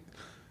 And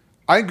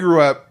I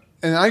grew up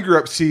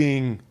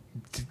seeing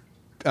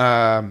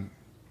Dancing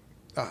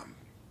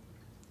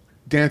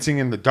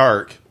in the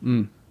Dark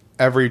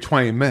every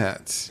 20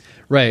 minutes.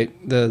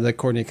 Right. The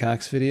Courtney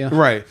Cox video.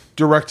 Right.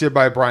 Directed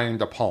by Brian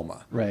De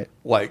Palma. Right.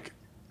 Like,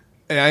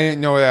 and I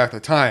didn't know it at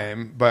the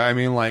time, but I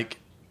mean, like,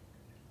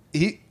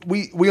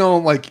 we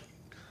all like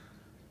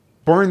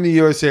Born in the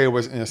USA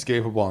was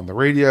inescapable on the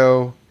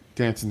radio.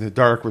 Dance in the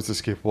Dark was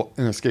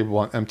inescapable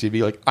on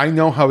MTV. Like, I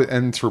know how it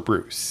ends for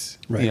Bruce.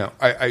 Right. You know,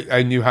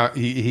 I knew how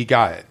he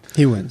got it.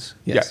 He wins.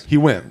 Yes. Yeah, he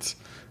wins.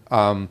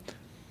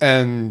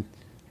 And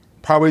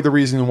probably the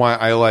reason why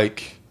I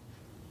like,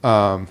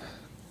 why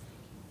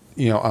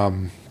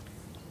am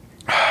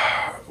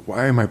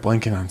I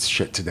blanking on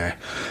shit today?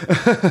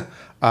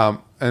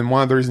 And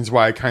one of the reasons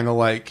why I kind of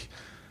like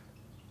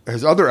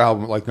his other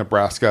album, like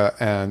Nebraska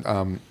and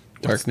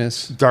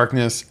Darkness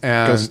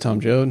and Ghost of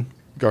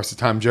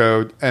Tom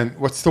Joad. And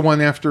what's the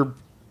one after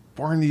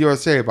Born in the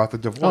USA about the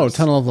divorce? Oh,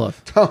 Tunnel of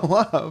Love. Tunnel of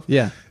Love.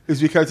 Yeah.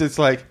 Is because it's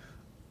like,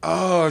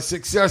 oh,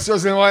 success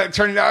wasn't what it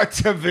turned out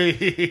to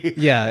be.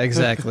 Yeah,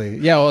 exactly.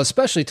 Yeah, well,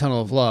 especially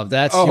Tunnel of Love.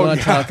 That's you want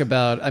to talk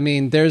about. I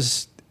mean,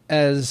 there's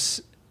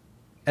as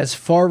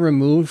far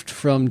removed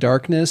from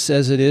Darkness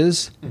as it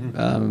is.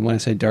 When I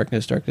say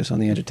darkness on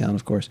the edge of town,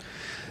 of course.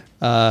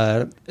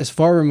 As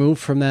far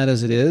removed from that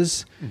as it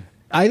is,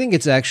 I think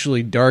it's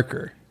actually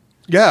darker.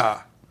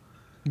 Yeah.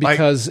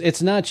 Because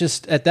it's not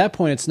just, at that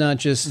point, it's not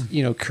just,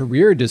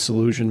 career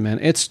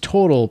disillusionment. It's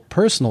total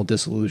personal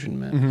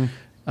disillusionment.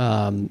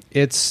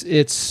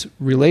 It's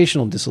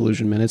relational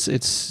disillusionment.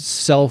 It's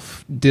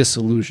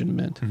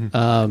self-disillusionment.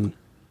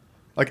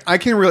 Like, I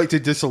can relate to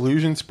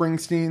Disillusioned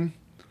Springsteen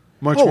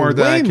much more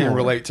than I can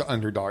relate to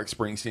Underdog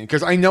Springsteen.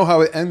 Because I know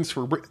how it ends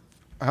for him.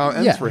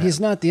 He's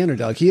not the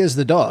underdog. He is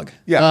the dog.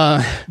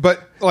 Yeah.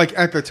 But, like,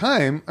 at the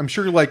time, I'm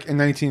sure, like, in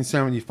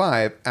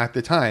 1975, at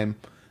the time,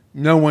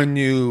 no one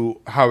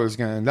knew how it was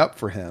going to end up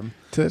for him.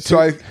 But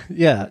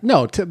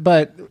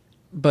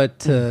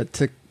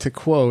to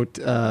quote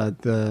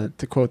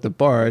the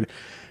Bard,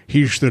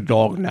 he's the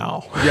dog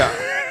now. Yeah.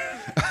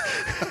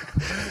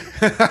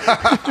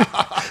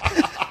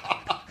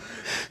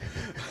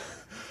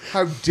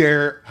 How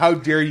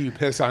dare you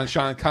piss on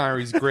Sean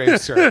Connery's grave,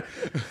 sir?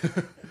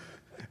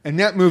 And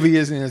that movie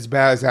isn't as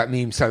bad as that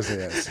meme says it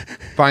is.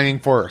 Finding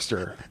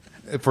Forrester,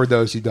 for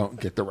those who don't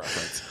get the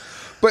reference.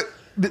 But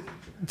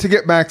to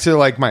get back to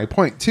like my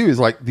point too is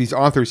like these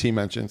authors he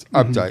mentions,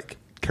 Updike,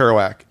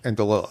 Kerouac, and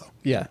DeLillo.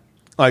 Yeah.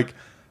 Like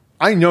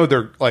I know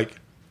they're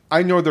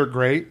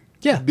great.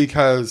 Yeah.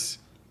 Because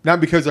not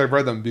because I've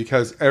read them,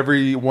 because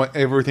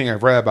everything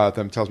I've read about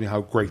them tells me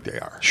how great they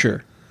are.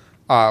 Sure.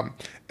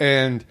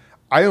 And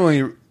I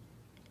don't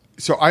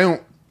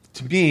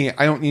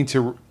need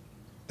to,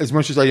 as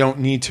much as I don't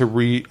need to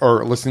read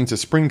or listen to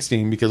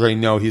Springsteen because I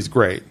know he's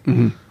great.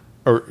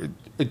 Or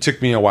it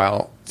took me a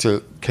while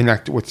to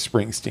connect with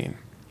Springsteen.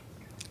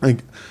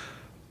 Like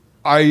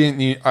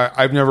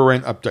I've never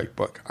read an Updike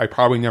book. I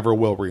probably never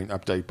will read an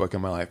Updike book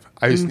in my life.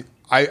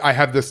 I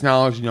have this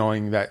knowledge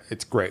knowing that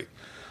it's great.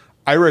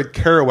 I read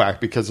Kerouac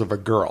because of a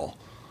girl.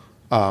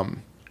 I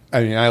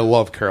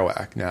love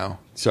Kerouac now.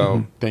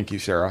 So thank you,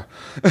 Sarah.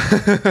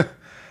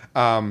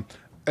 And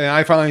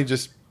I finally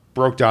just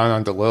broke down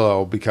on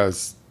DeLillo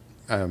because,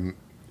 and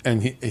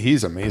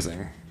he's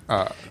amazing.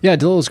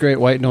 DeLillo's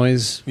great. White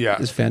Noise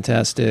is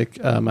fantastic.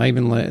 I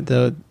even like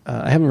I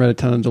haven't read a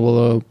ton of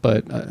DeLillo,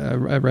 but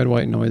I read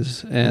White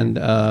Noise, and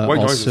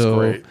White Noise is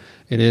great.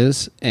 It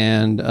is,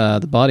 and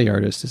The Body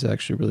Artist is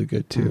actually really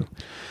good too.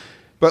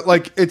 But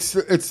like it's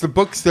the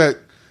books that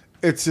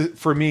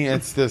for me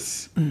it's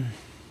this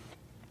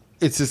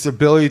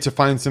ability to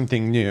find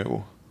something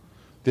new,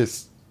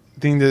 this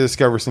thing to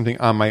discover something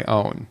on my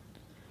own.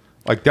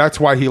 Like that's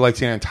why he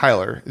likes Anna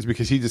Tyler, is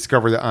because he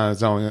discovered it on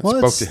his own and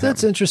spoke to him.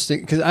 That's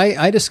interesting because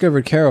I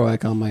discovered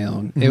Kerouac on my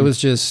own. It was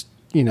just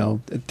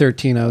at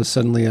 13 I was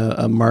suddenly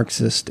a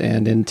Marxist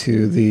and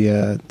into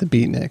the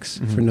beatniks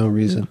for no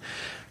reason.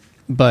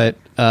 But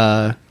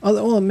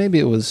maybe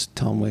it was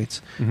Tom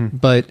Waits.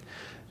 But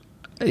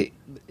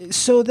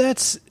so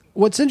that's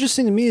what's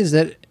interesting to me is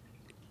that.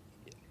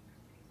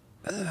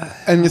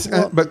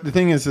 But the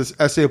thing is, this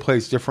essay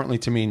plays differently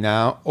to me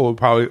now, or will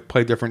probably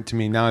play different to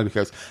me now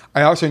because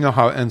I also know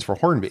how it ends for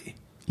Hornby.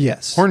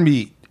 Yes,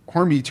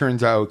 Hornby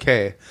turns out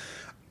okay.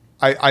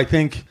 I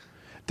think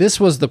this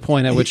was the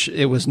point at which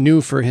it was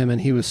new for him, and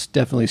he was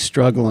definitely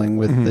struggling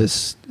with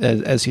this,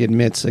 as he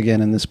admits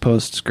again in this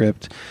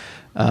postscript,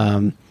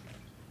 as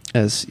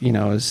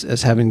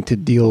having to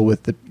deal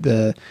with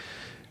the.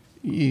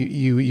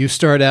 You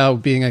start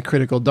out being a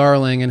critical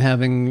darling and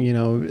having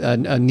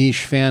a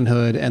niche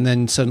fanhood, and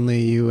then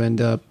suddenly you end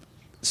up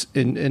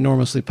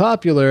enormously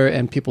popular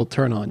and people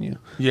turn on you.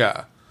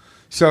 Yeah.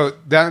 So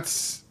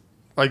that's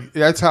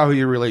how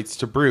he relates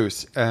to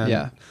Bruce. And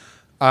Yeah.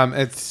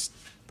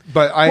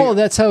 Well,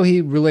 that's how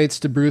he relates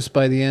to Bruce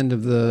by the end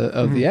of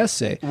the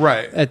essay.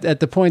 Right. At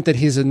the point that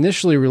he's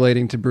initially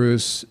relating to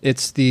Bruce,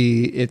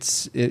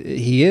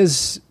 he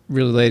is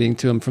relating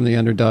to him from the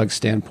underdog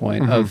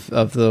standpoint of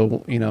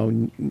the,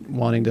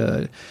 wanting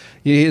to,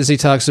 as he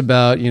talks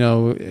about,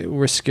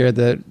 we're scared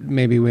that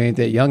maybe we ain't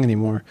that young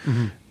anymore.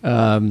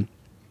 Says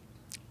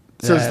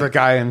the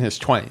guy in his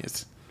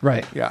 20s.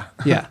 Right. Yeah.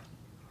 Yeah.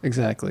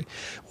 Exactly.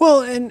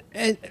 Well, and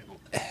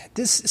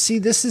this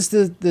is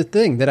the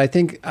thing that I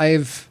think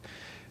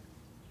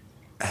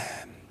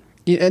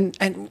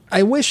and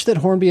I wish that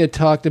Hornby had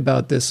talked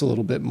about this a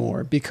little bit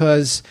more,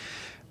 because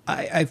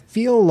I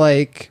feel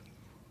like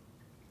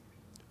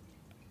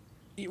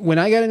when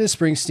I got into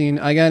Springsteen,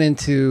 I got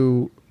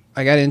into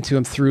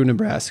him through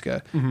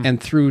Nebraska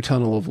and through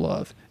Tunnel of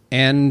Love,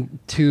 and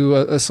to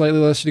a slightly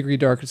lesser degree,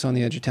 Darkness on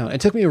the Edge of Town. It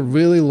took me a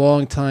really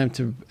long time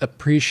to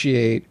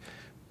appreciate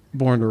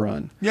Born to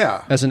Run.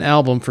 Yeah. As an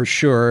album, for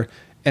sure,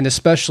 and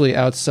especially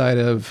outside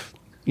of,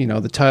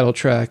 the title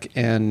track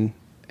and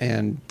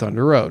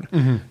Thunder Road.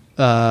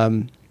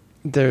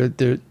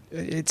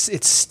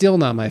 It's still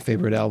not my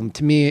favorite album.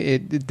 To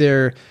me,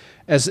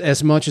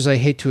 as much as I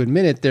hate to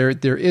admit it,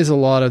 there is a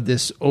lot of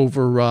this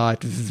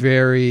overwrought,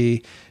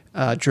 very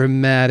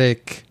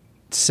dramatic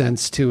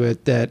sense to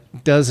it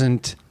that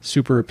doesn't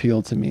super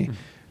appeal to me,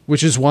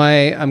 which is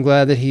why I'm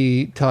glad that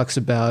he talks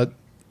about,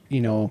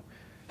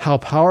 how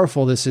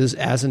powerful this is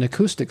as an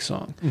acoustic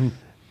song.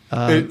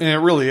 And it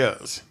really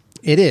is.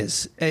 It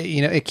is.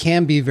 It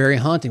can be very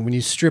haunting when you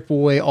strip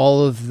away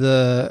all of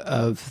the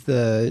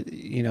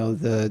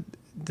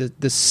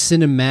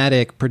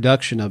cinematic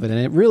production of it, and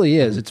it really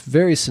is. It's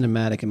very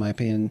cinematic, in my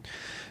opinion.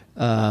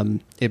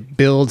 It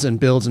builds and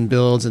builds and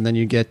builds, and then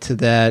you get to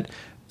that.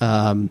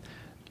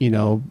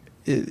 You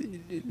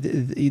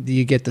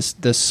get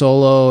the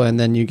solo, and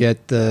then you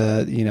get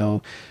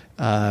the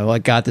I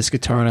got this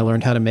guitar and I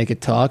learned how to make it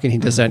talk, and he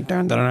does that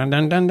dun dun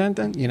dun dun dun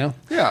dun.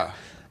 Yeah.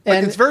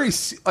 And it's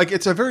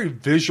it's a very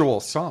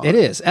visual song. It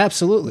is,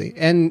 absolutely.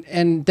 And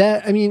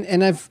that,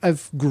 and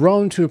I've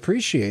grown to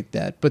appreciate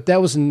that, but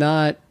that was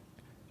not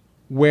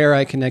where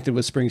I connected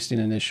with Springsteen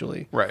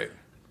initially. Right.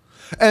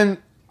 And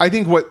I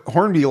think what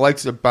Hornby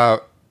likes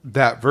about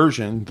that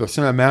version, the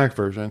cinematic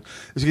version,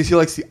 is because he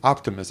likes the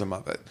optimism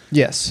of it.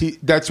 Yes.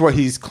 That's what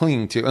he's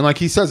clinging to. And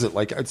he says it,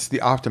 it's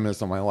the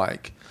optimism I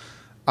like.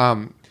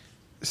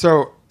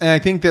 So, and I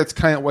think that's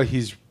kind of why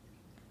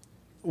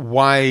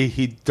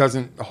he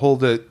doesn't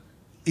hold it.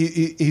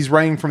 He's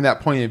writing from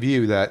that point of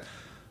view that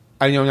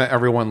I know not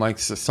everyone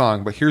likes the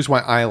song, but here's why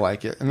I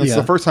like it. And this is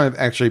the first time I've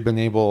actually been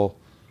able,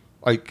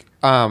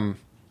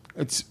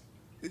 it's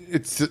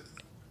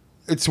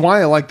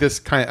why I like this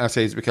kind of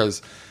essays,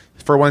 because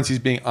for once he's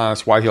being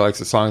honest why he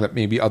likes a song that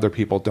maybe other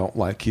people don't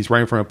like. He's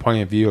writing from a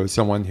point of view of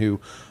someone who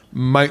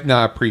might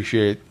not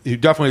appreciate, who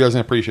definitely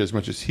doesn't appreciate as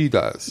much as he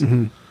does.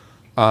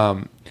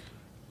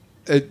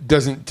 It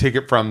doesn't take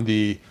it from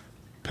the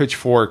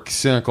pitchfork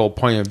cynical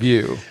point of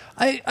view.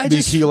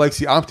 He likes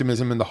the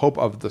optimism and the hope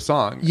of the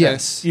song.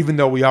 Yes, even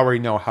though we already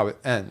know how it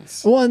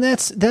ends. Well, and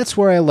that's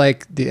where I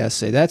like the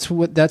essay. That's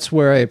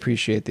where I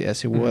appreciate the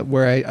essay.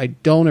 Where I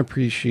don't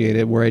appreciate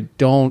it, where I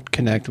don't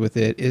connect with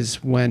it,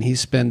 is when he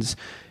spends,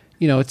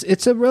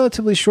 it's a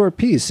relatively short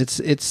piece. It's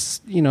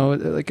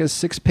like a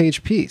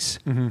 6-page piece.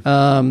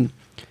 And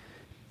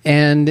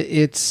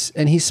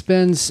he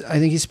spends, I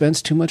think he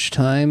spends too much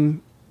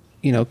time,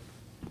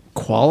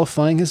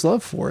 qualifying his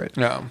love for it.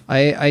 Yeah.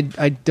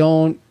 I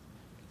don't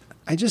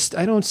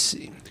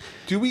see.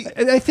 Do we?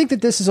 I think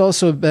that this is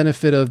also a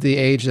benefit of the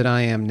age that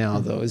I am now,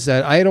 though, is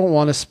that I don't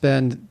want to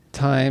spend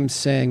time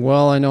saying,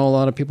 well, I know a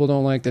lot of people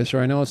don't like this, or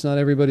I know it's not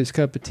everybody's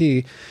cup of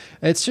tea.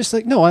 It's just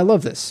no, I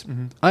love this.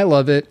 I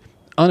love it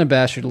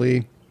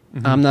unabashedly.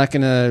 I'm not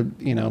going to,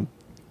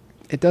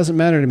 it doesn't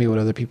matter to me what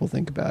other people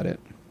think about it.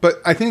 But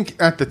I think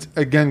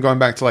going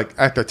back to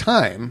at the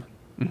time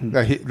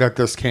that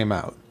this came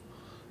out,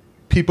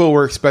 people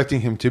were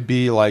expecting him to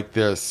be like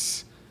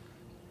this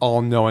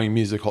all-knowing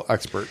musical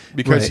expert,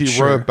 because he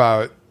wrote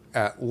about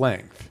at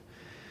length.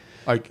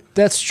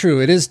 That's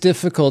true. It is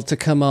difficult to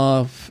come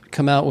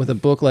out with a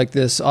book like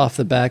this off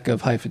the back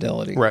of High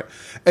Fidelity, right?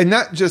 And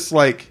not just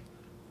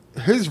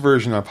his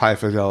version of High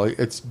Fidelity.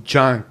 It's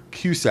John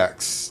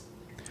Cusack's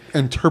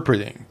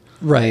interpreting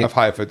of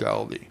High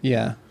Fidelity.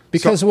 Yeah.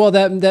 Because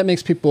that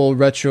makes people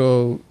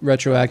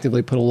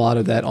retroactively put a lot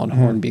of that on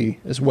Hornby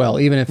as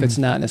well, even if it's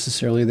not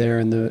necessarily there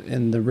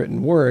in the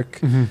written work.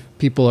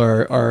 People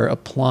are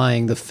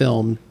applying the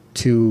film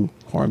to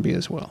Hornby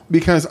as well.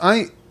 Because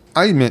I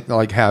admit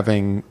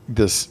having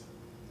this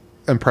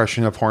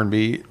impression of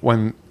Hornby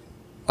when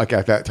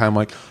at that time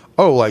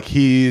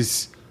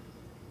he's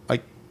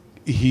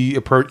he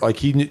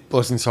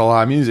listens to a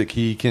lot of music,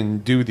 he can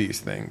do these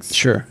things.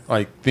 Sure.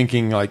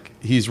 Thinking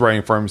he's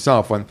writing for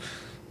himself when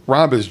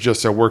Rob is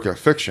just a work of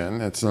fiction.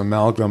 It's an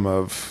amalgam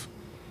of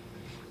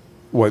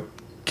what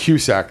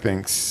Cusack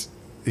thinks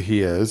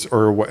he is,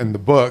 or what in the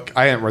book.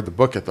 I hadn't read the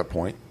book at that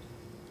point.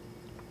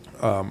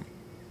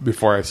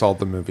 Before I saw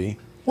the movie.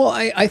 Well,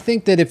 I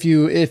think that if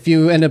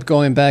you end up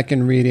going back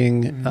and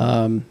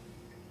reading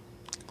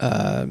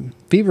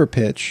Fever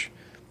Pitch,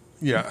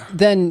 Yeah.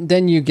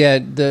 then you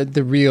get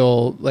the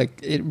real, like,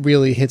 it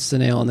really hits the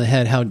nail on the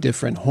head how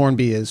different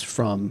Hornby is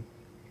from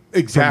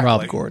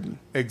Rob Gordon.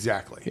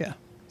 Exactly. Yeah.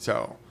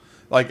 So,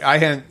 like, I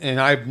hadn't,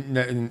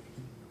 and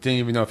didn't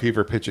even know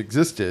Fever Pitch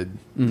existed.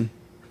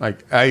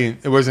 Like,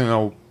 it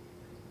wasn't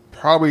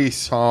probably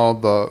saw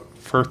the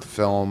Firth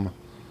film,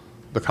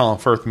 the Colin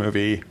Firth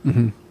movie,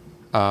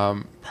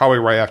 probably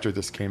right after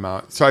this came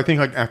out. So I think,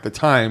 like, at the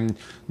time,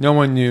 no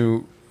one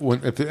knew,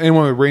 if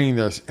anyone was reading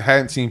this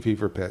hadn't seen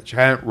Fever Pitch,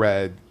 hadn't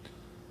read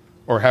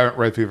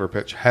Fever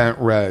Pitch, hadn't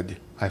read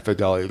High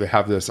Fidelity, they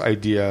have this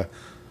idea,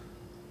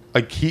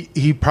 like,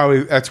 he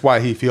probably, that's why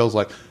he feels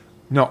like,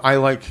 no, I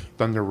like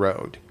Thunder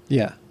Road.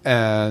 Yeah.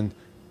 And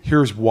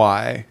here's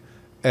why.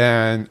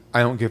 And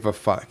I don't give a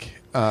fuck.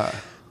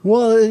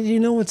 Well, you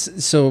know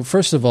what's so.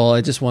 First of all,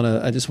 I just want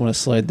to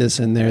slide this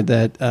in there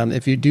that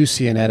if you do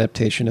see an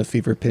adaptation of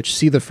Fever Pitch,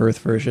 see the Firth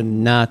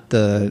version, not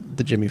the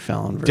Jimmy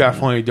Fallon version.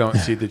 Definitely don't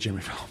see the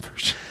Jimmy Fallon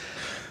version.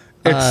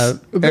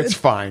 It's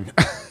fine.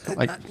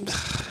 Like,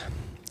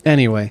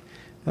 anyway,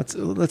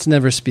 let's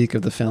never speak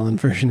of the Fallon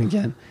version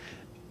again.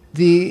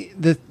 The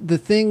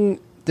thing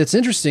that's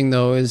interesting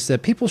though is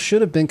that people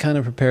should have been kind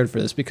of prepared for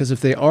this, because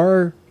if they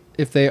are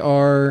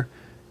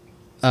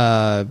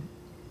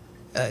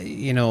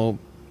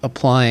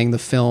applying the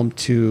film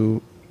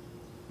to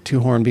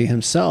Hornby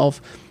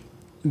himself,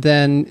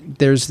 then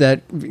there's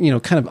that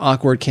kind of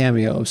awkward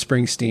cameo of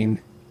Springsteen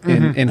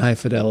in High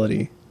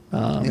Fidelity.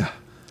 It's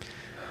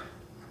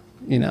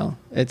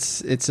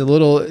a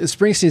little,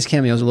 Springsteen's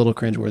cameo is a little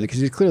cringeworthy because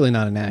he's clearly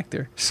not an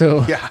actor.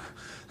 So yeah,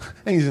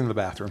 and he's in the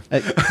bathroom.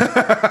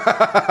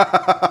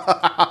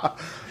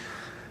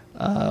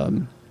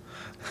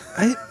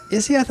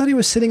 Is he? I thought he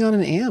was sitting on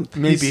an amp.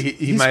 Maybe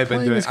he might have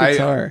been doing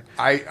guitar.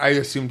 I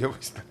assumed it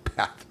was the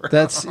bathroom.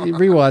 That's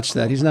rewatch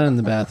that. He's not in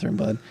the bathroom,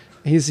 bud.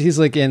 He's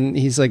like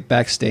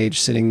backstage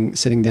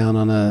sitting down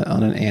on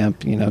an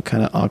amp,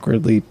 kind of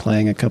awkwardly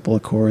playing a couple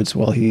of chords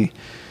while he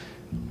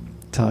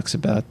talks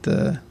about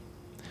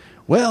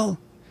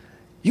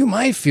you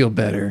might feel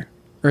better,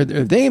 or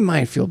they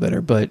might feel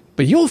better, but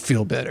you'll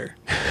feel better.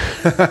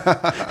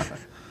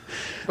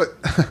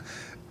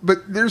 But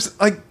there's,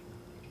 like,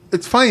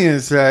 it's funny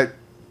is that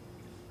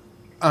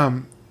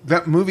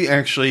that movie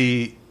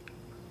actually,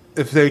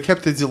 if they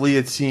kept the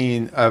deleted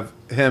scene of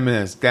him and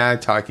his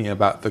dad talking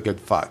about the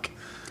good fuck.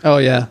 Oh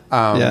yeah,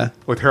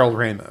 with Harold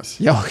Ramis.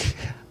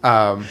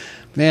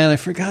 Man, I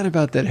forgot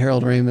about that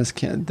Harold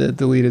Ramis the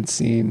deleted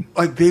scene.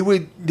 Like, they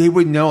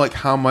would know, like,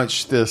 how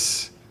much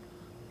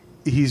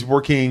he's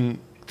working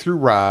through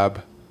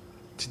Rob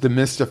to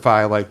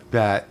demystify, like,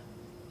 that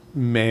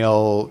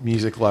male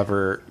music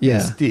lover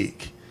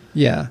mystique.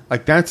 Yeah,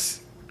 like,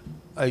 that's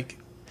like,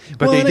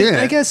 but they did.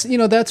 I guess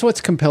that's what's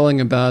compelling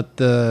about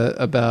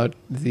the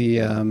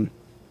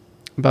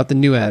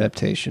new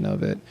adaptation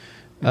of it,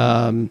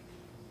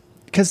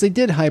 because they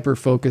did hyper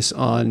focus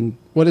on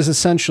what is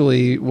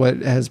essentially what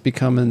has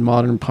become in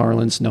modern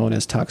parlance known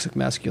as toxic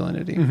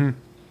masculinity.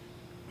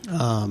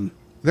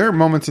 There are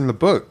moments in the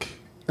book,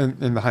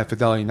 in the High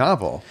Fidelity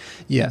novel,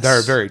 that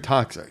are very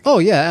toxic. Oh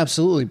yeah,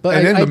 absolutely.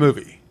 But the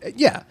movie,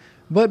 yeah.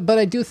 But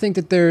I do think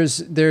that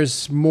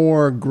there's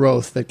more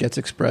growth that gets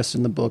expressed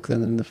in the book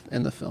than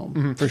in the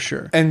film, for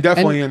sure, and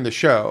definitely in the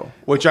show,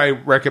 which I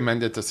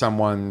recommended to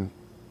someone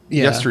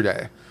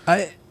yesterday.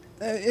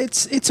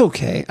 It's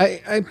okay.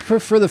 I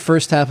prefer the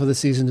first half of the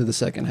season to the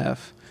second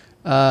half.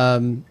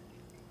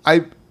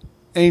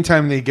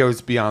 Anytime they goes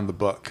beyond the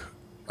book,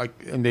 like,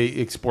 and they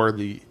explore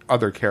the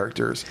other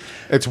characters,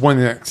 it's when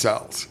it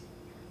excels.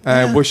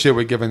 And I wish they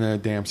would give it a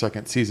damn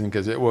second season,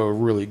 because it will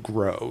really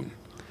grow.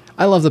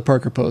 I love the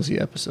Parker Posey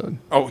episode.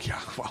 Oh yeah,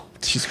 well,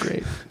 she's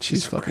great.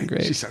 She's fucking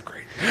great. She's so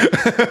great.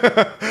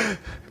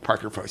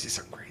 Parker Posey's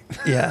so great.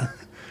 Yeah.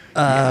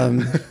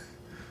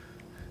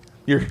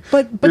 You're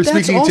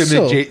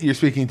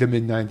speaking to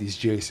mid-90s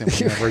Jason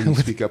whenever you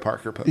speak of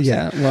Parker Posey.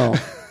 Yeah, well,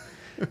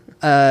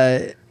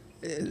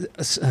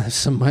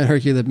 some might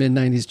argue that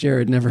mid-90s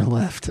Jared never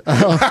left.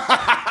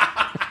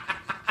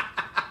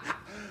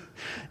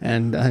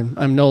 And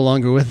I'm no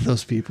longer with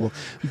those people.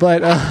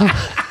 But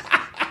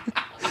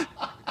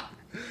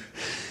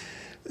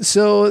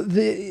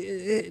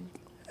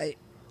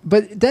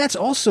but that's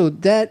also a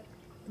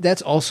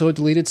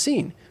deleted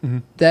scene.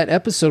 That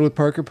episode with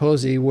Parker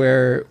Posey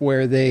where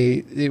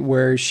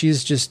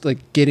she's just,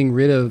 like, getting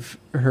rid of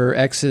her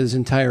ex's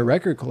entire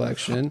record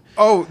collection.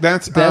 Oh,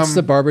 that's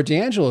the Barbara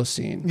D'Angelo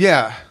scene.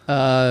 Yeah.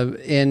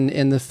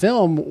 In the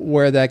film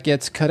where that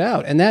gets cut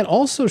out, and that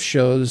also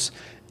shows,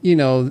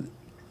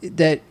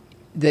 that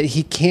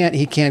he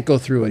can't go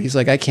through it. He's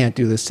like, I can't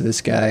do this to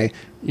this guy.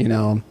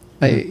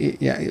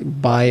 I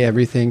buy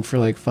everything for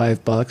like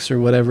 $5 or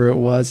whatever it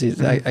was.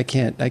 I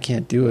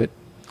can't do it.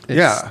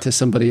 To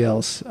somebody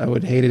else. I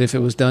would hate it if it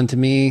was done to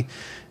me.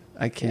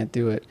 I can't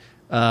do it.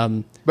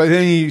 But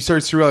then he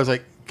starts to realize,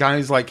 like,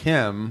 guys like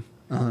him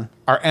are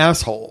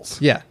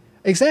assholes. Yeah,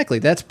 exactly.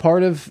 That's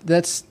part of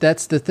that's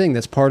the thing.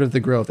 That's part of the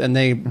growth. And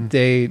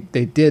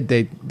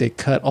they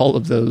cut all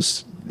of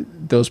those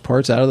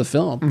parts out of the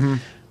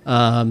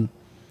film.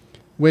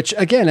 Which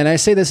again, and I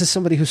say this as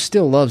somebody who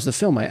still loves the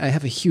film. I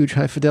have a huge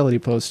High Fidelity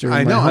poster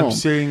in my home. I'm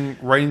sitting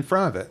right in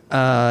front of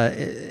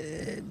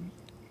it.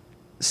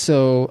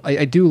 So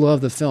I do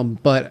love the film,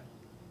 but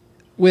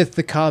with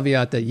the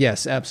caveat that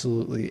yes,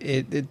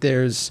 absolutely,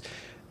 there's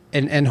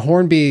and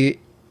Hornby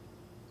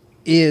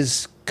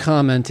is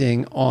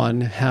commenting on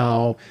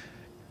how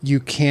you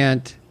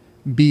can't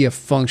be a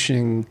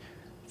functioning,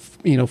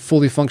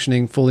 fully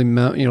functioning,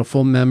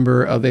 full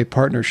member of a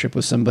partnership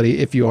with somebody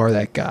if you are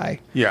that guy.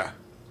 Yeah.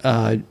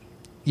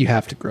 You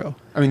have to grow.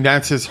 I mean,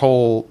 that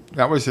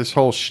was his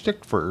whole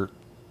shtick for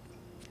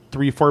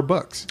 3-4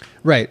 books.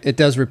 Right. It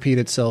does repeat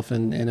itself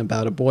in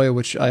About a Boy,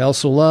 which I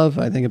also love.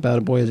 I think About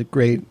a Boy is a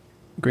great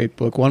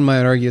book. One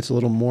might argue it's a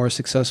little more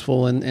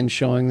successful in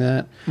showing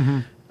that.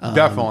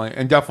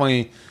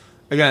 Definitely,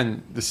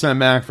 again, the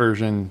cinematic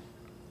version,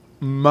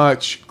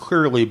 much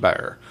clearly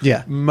better.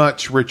 Yeah.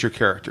 Much richer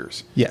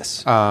characters.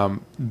 Yes.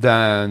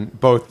 Than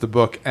both the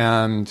book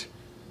and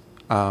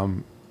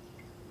the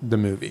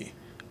movie.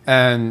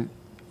 And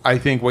I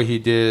think what he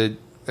did,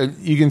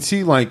 you can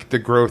see like the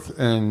growth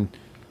in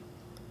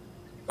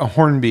a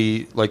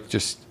Hornby, like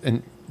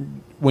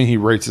when he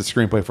writes the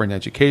screenplay for An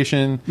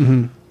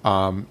Education.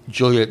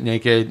 Juliet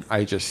Naked,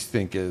 I just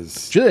think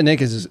is Juliet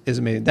Naked is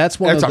amazing. That's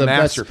a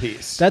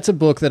masterpiece. That's a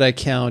book that I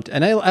count,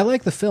 and I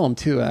like the film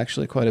too,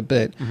 actually, quite a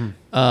bit.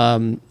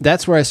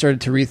 That's where I started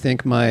to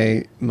rethink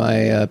my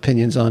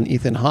opinions on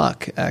Ethan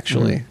Hawke,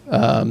 actually.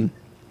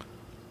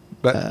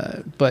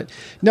 But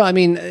no, I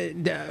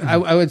mean,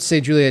 I would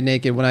say Juliet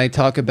Naked, when I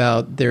talk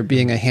about there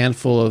being a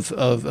handful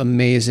of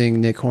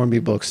amazing Nick Hornby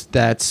books,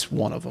 that's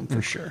one of them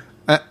for sure.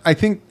 I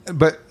think,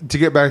 but to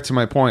get back to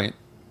my point,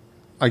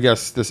 I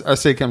guess this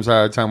essay comes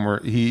out at a time where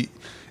he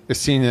is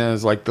seen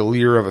as like the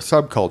leader of a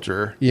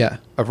subculture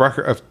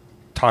of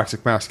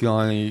toxic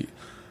masculinity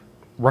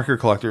record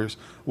collectors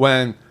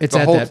when it's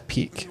at that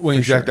peak. When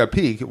he's at that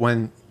peak,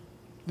 when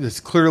this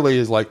clearly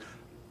is like,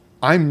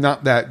 I'm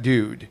not that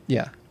dude.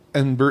 Yeah.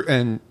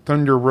 And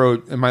Thunder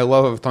Road and my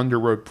love of Thunder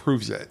Road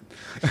proves it.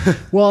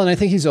 Well, and I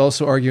think he's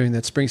also arguing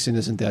that Springsteen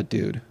isn't that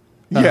dude.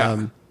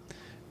 Yeah.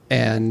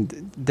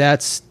 And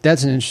that's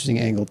an interesting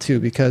angle too,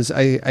 because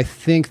I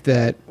think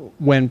that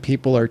when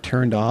people are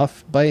turned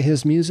off by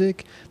his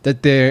music,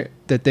 that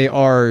they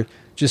are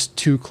just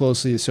too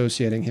closely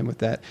associating him with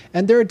that.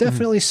 And there are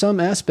definitely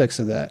some aspects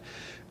of that.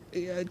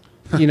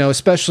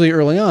 Especially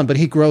early on, but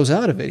he grows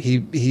out of it.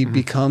 He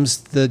becomes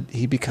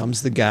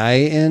the guy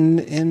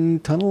in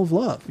Tunnel of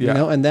Love.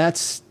 Yeah. And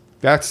that's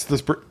the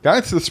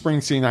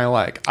Springsteen I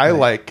like. I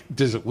like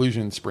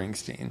disillusioned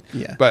Springsteen.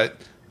 Yeah. But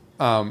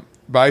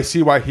I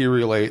see why he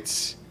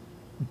relates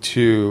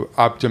to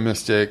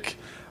optimistic.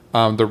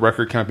 The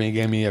record company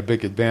gave me a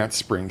big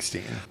advance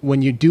Springsteen.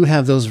 When you do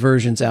have those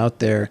versions out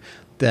there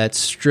that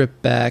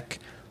strip back,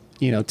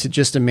 to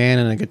just a man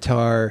and a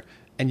guitar,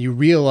 and you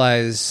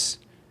realize.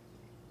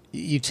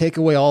 You take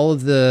away all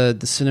of the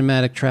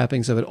cinematic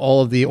trappings of it,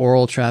 all of the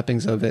oral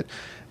trappings of it,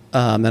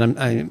 and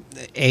I'm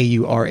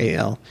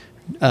AURAL.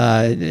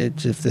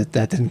 If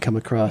that didn't come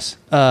across,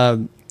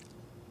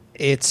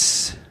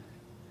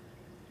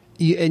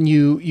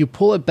 you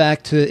pull it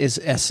back to its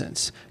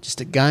essence.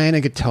 Just a guy and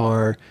a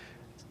guitar,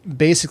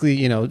 basically,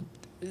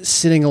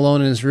 sitting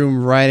alone in his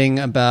room, writing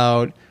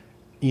about,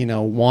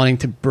 wanting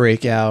to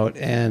break out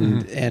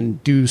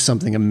and do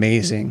something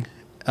amazing.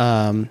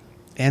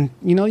 And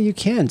you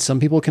can. Some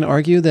people can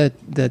argue that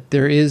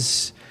there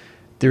is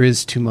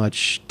too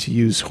much, to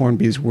use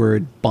Hornby's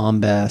word,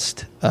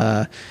 bombast,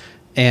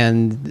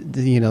 and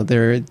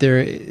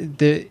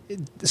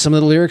some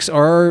of the lyrics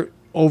are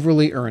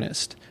overly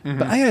earnest.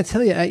 But I gotta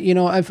tell you,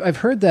 I've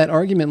heard that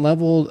argument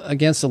leveled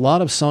against a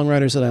lot of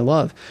songwriters that I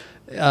love.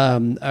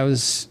 I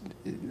was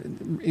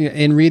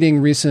in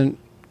reading recent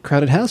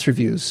Crowded House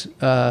reviews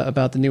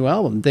about the new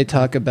album. They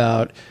talk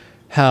about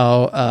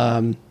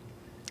how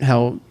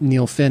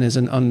Neil Finn is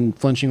an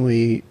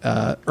unflinchingly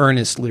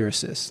earnest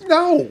lyricist.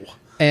 No.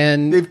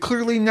 And they've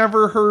clearly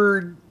never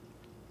heard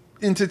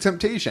Into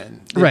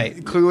Temptation.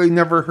 They've clearly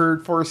never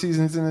heard 4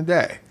 Seasons in a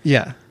Day.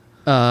 Yeah.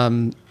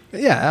 Yeah,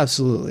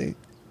 absolutely.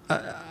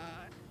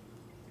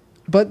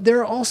 But there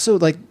are also,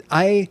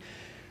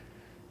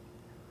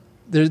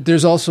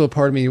 there's also a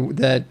part of me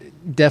that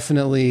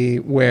definitely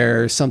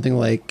where something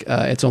like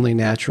It's Only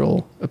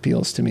Natural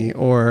appeals to me,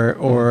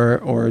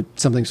 or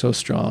something so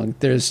strong.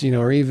 There's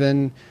or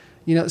even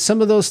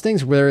some of those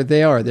things where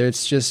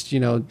it's just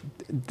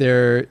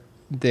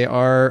they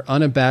are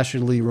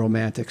unabashedly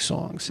romantic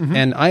songs,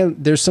 and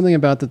there's something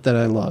about that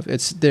I love.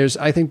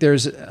 I think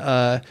there's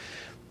a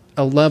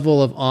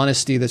level of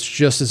honesty that's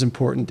just as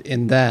important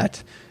in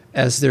that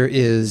as there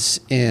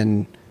is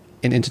in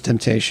Into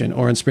Temptation,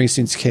 or in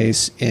Springsteen's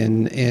case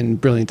in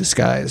Brilliant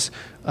Disguise.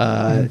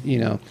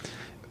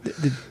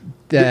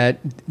 that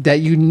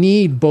you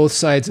need both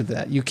sides of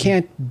that. You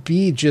can't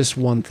be just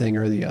one thing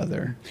or the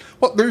other.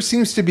 Well, there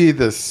seems to be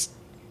this.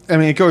 I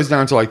mean, it goes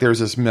down to like there's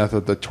this myth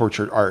of the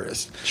tortured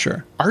artist.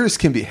 Sure, artists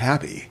can be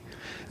happy.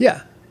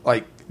 Yeah,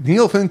 like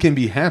Neil Finn can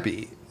be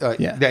happy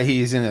that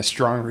he's in a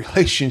strong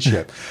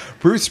relationship.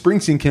 Bruce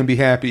Springsteen can be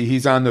happy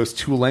he's on those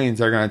two lanes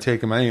that are going to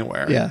take him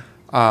anywhere. Yeah,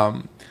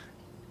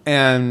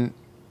 and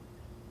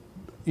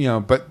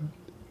but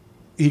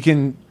he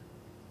can.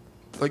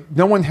 Like,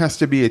 no one has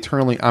to be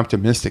eternally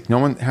optimistic. No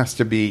one has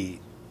to be,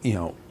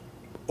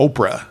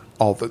 Oprah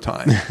all the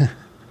time.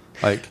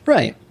 Like,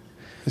 right.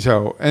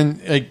 So,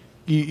 and like,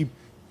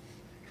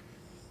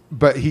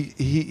 but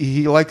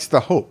he likes the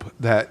hope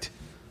that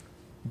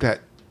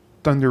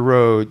Thunder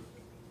Road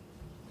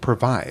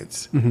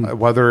provides,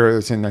 whether it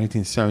was in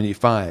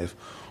 1975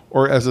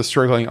 or as a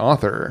struggling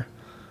author.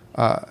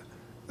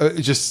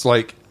 Just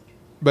like,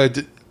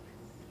 but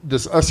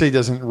this essay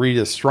doesn't read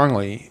as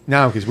strongly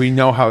now because we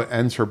know how it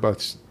ends for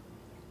both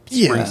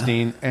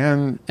Springsteen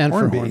and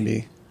for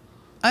Hornby.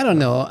 I don't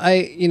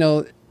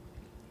know.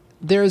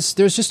 There's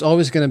just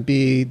always going to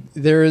be,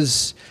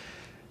 there's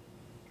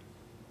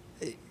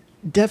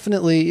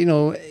definitely,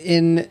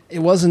 it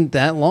wasn't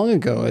that long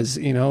ago as,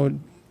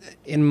 in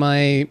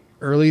my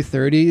early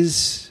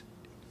 30s,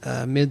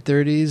 mid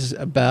 30s,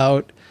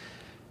 about,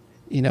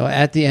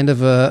 at the end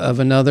of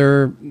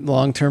another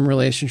long-term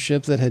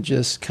relationship that had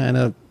just kind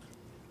of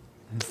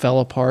fell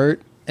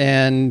apart,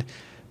 and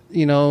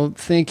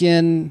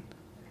thinking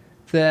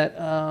that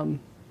I'm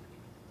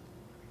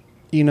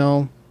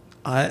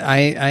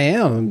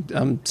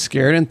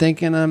scared and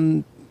thinking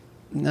I'm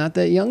not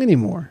that young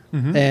anymore.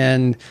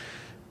 And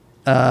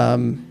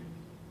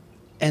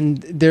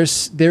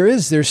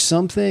there's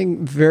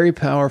something very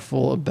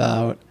powerful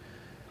about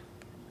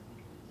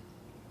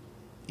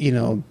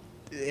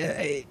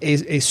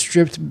a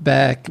stripped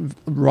back,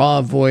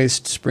 raw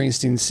voiced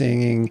Springsteen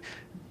singing,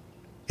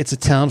 "It's a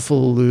town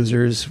full of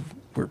losers.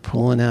 We're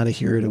pulling out of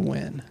here to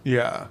win."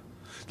 Yeah.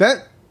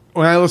 That,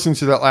 when I listened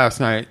to that last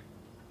night,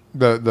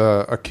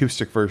 the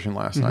acoustic version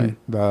last night,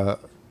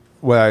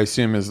 what I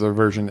assume is the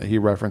version that he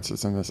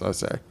references in this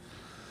essay.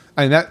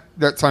 And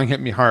that song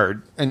hit me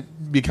hard. And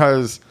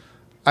because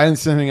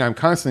it's something I'm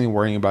constantly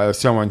worrying about as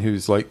someone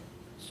who's like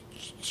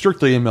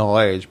strictly in middle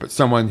age, but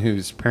someone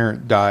whose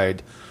parent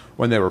died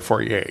when they were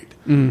 48.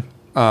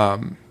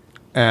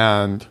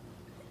 And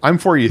I'm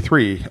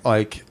 43,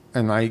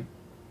 and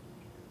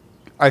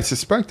I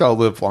suspect I'll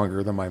live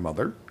longer than my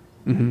mother.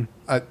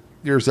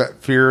 There's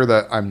that fear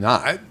that I'm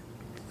not,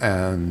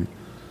 and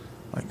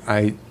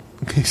I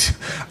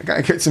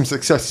gotta get some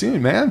success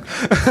soon, man.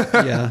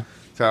 Yeah.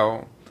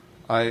 So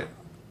I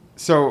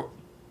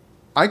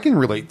can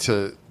relate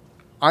to.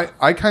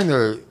 I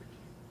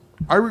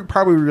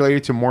probably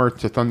related to more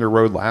to Thunder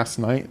Road last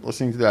night,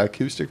 listening to that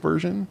acoustic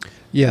version.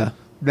 Yeah.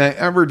 Than I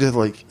ever did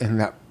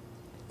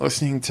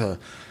listening to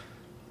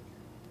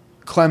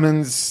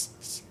Clemens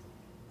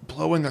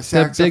blowing the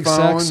saxophone. Big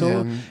sax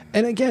solo.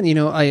 And again,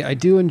 I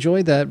do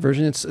enjoy that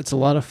version. It's a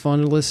lot of fun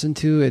to listen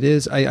to. It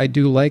is. I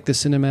do like the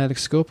cinematic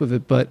scope of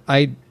it, but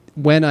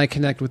when I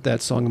connect with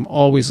that song, I'm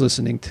always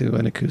listening to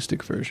an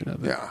acoustic version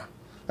of it. Yeah.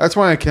 That's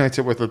why I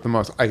connected with it the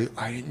most. I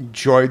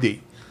enjoy the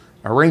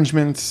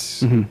arrangements,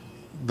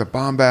 the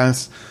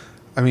bombast.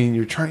 I mean,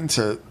 you're trying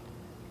to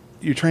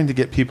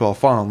get people to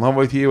fall in love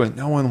with you, and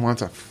no one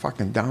wants a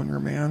fucking downer,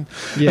 man.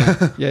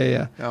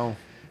 Yeah. No.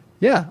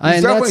 Yeah,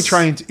 he's definitely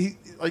trying to.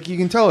 You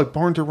can tell,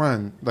 Born to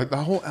Run, the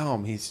whole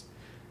album, he's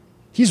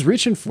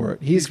reaching for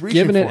it. He's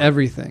giving it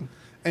everything.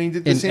 And he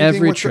did the in same every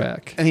thing with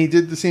track. And he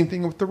did the same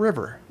thing with The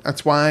River.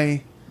 That's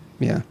why.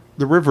 Yeah.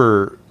 The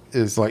River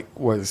is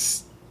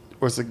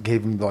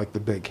gave him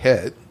the big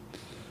hit.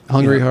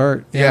 Hungry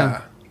Heart.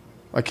 Yeah.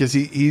 Cause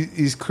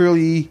he's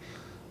clearly.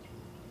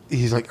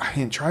 He's I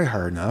didn't try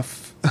hard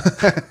enough.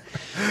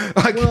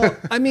 Well,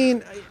 I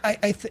mean,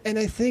 I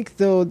think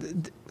though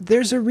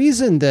there's a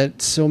reason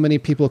that so many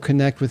people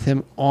connect with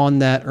him on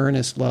that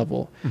earnest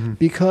level,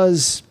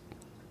 because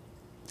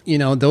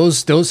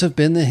those have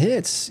been the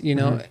hits.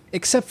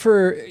 Except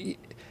for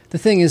the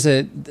thing is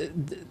that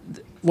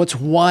what's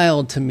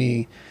wild to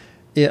me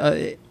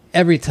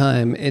every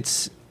time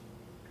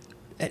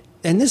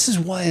and this is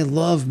why I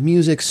love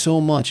music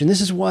so much, and this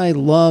is why I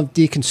love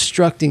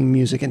deconstructing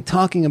music and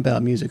talking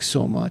about music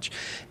so much,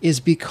 is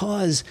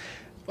because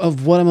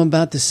of what I'm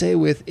about to say.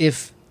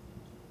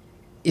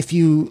 If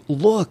you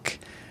look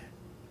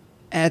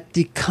at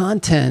the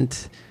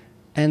content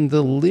and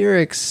the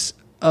lyrics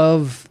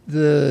of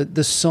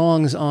the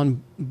songs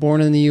on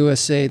Born in the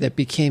USA that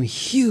became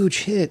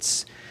huge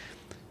hits,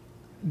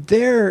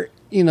 they're,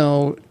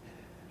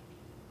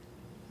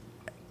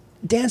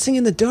 Dancing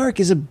in the Dark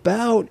is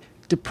about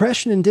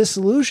depression and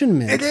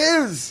disillusionment. It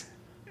is.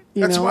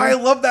 That's why I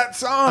love that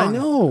song. I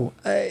know.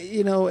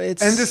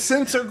 It's, and the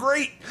synths are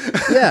great.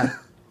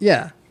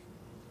 Yeah.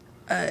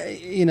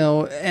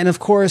 And of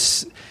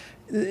course,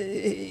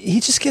 he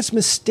just gets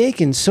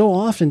mistaken so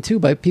often too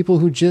by people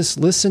who just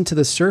listen to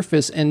the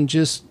surface and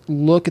just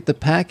look at the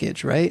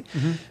package, right?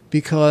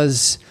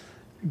 Because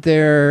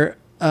they're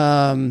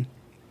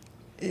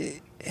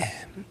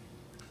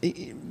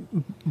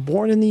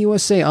Born in the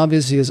USA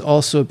obviously is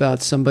also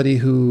about somebody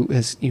who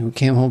has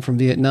came home from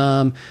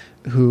Vietnam,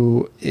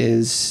 who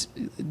is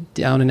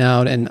down and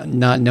out and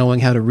not knowing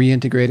how to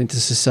reintegrate into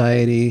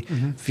society,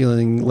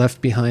 feeling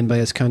left behind by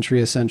his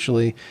country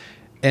essentially,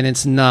 and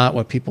it's not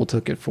what people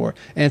took it for,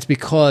 and it's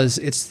because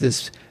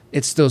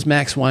it's those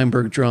Max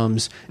Weinberg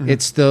drums,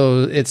 it's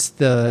the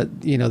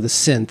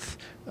synth,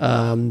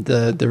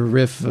 the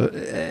riff,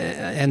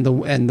 and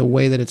the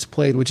way that it's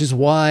played, which is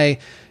why.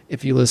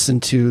 If you listen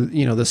to,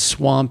 the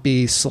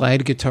swampy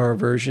slide guitar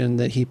version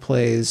that he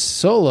plays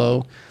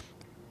solo,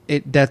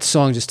 that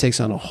song just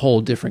takes on a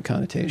whole different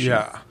connotation.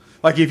 Yeah.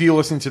 Like if you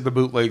listen to the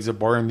bootlegs of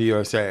Born in the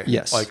USA,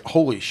 yes. Like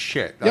holy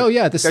shit.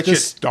 This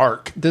shit's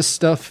dark. This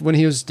stuff, when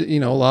he was, a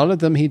lot of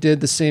them, he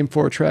did the same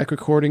 4-track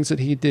recordings that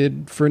he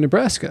did for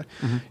Nebraska.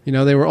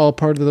 They were all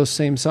part of those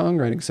same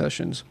songwriting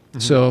sessions.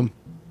 So,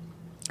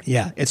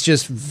 yeah, it's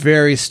just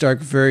very stark,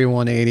 very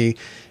 180.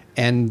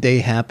 And they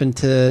happen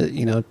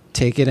to,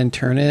 take it and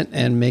turn it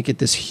and make it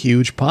this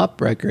huge pop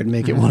record,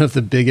 make it one of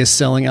the biggest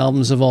selling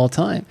albums of all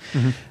time.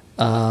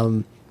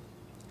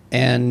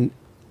 And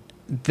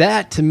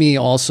that to me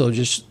also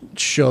just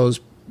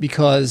shows,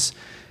 because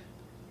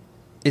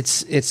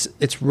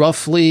it's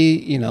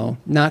roughly,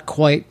 not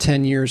quite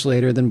 10 years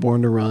later than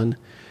Born to Run.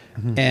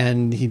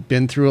 And he'd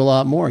been through a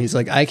lot more. He's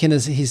like,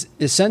 he's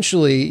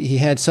essentially, he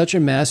had such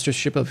a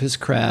mastership of his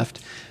craft.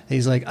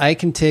 He's like, I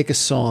can take a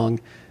song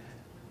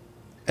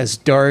as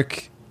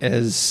dark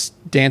as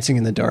Dancing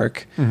in the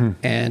Dark,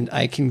 and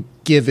I can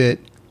give it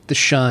the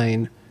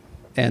shine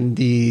and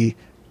the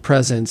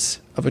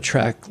presence of a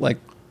track like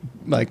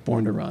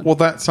Born to Run. Well,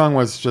 that song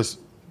was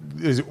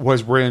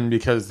written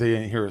because they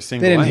didn't hear a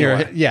single. They didn't hear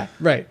it. Yeah,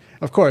 right.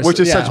 Of course. Which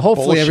is such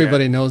hopefully bullshit.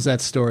 Everybody knows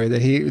that story,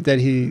 that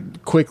he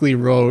quickly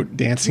wrote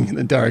Dancing in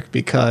the Dark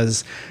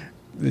because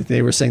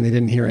they were saying they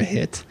didn't hear a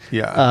hit.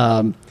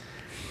 Yeah.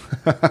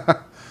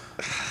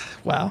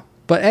 Wow.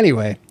 But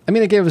anyway, I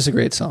mean, it gave us a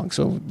great song,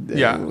 so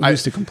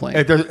who's to complain?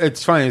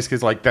 It's funny,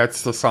 because like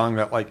that's the song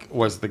that like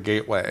was the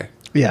gateway.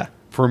 Yeah.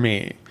 For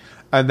me,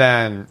 and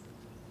I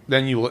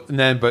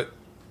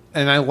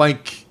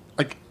like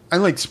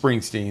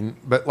Springsteen,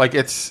 but like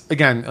it's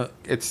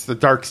the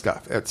dark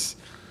stuff.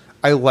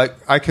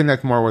 I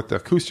connect more with the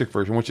acoustic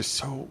version, which is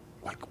so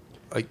like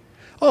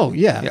oh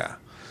yeah yeah.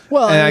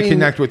 Well, and I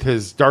connect with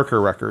his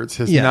darker records,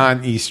 his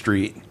non-E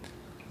Street,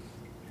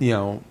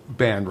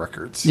 band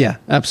records. Yeah,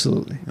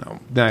 absolutely.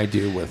 Than I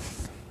do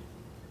with.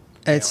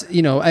 It's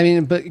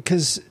but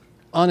because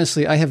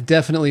honestly, I have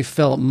definitely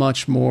felt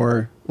much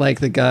more like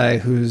the guy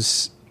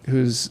who's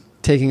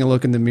taking a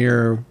look in the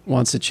mirror,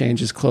 wants to change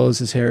his clothes,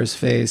 his hair, his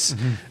face,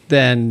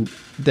 than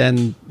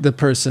the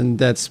person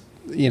that's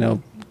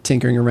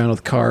tinkering around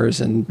with cars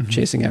and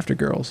chasing after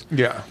girls.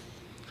 Yeah,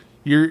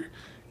 you're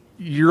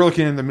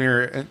looking in the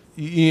mirror, and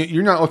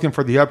you're not looking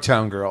for the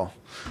uptown girl.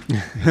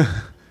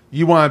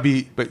 You want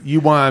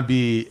to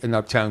be an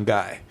uptown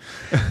guy.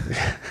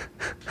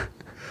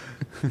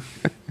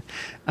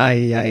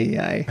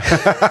 Aye.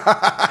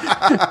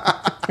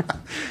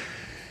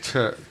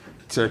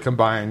 to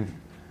combine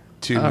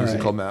two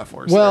musical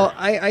metaphors. Well,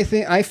 I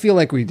feel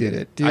like we did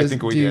it. I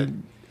think we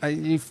did.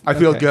 I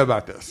feel good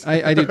about this.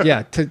 I did.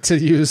 Yeah. To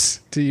use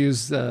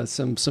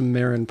some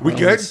Marin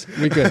parlance.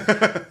 We good.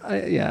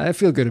 I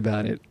feel good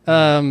about it.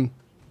 I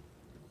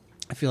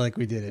feel like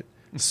we did it.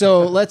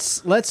 So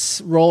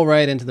let's roll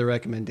right into the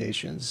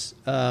recommendations.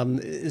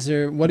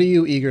 What are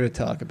you eager to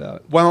talk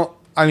about? Well,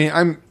 I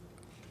mean,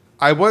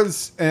 I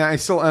was, and I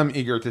still am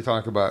eager to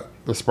talk about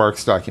the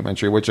Sparks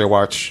documentary, which I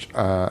watched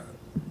a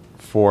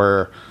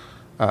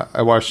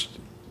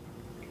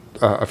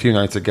few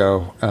nights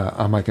ago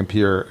on my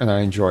computer, and I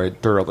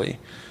enjoyed thoroughly.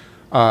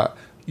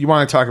 You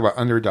want to talk about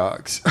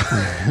underdogs?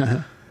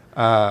 The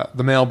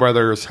Mail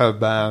Brothers have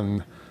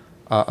been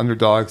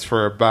underdogs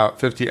for about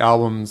 25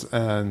 albums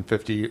and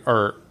 50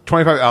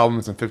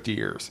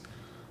 years.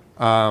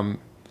 And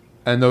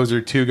those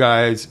are two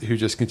guys who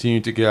just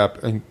continue to get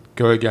up and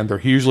go again. They're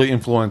hugely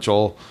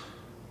influential.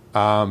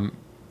 And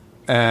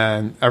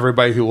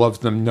everybody who loves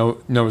them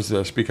knows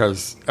this,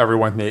 because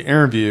everyone they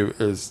interview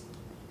is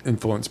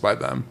influenced by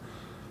them.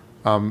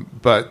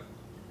 But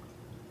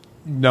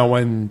no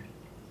one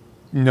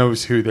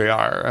knows who they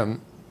are.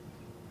 And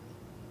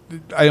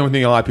I don't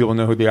think a lot of people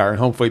know who they are, and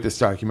hopefully this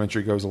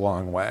documentary goes a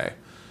long way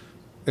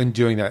in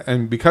doing that.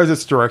 And because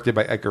it's directed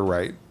by Edgar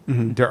Wright,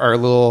 there are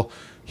little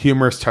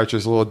humorous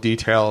touches, little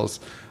details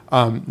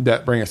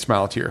that bring a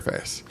smile to your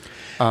face.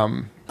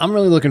 I'm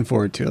really looking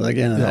forward to it.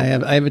 Again, I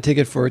have a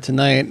ticket for it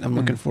tonight. I'm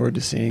looking forward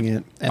to seeing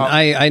it. And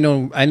I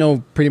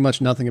know pretty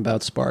much nothing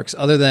about Sparks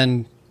other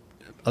than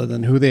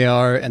who they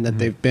are, and that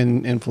they've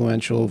been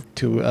influential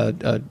to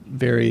a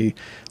very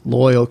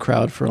loyal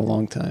crowd for a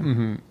long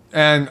time.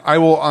 And I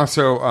will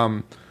also,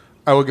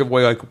 I will give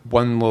away like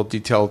one little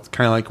detail,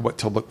 kind of like what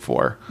to look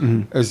for,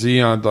 is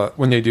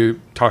when they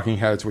do Talking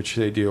Heads, which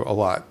they do a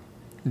lot,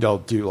 they'll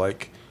do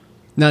like,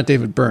 not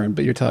David Byrne,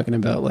 but you're talking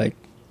about like,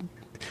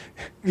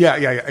 yeah,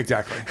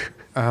 exactly.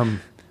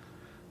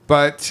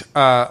 But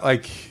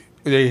like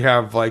they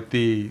have like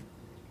the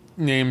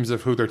names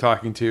of who they're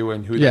talking to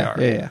and who they Yeah,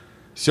 are. yeah.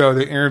 So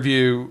they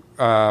interview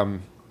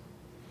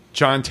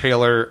John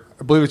Taylor,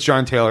 I believe it's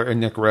John Taylor and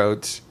Nick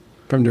Rhodes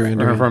From Duran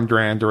Duran. from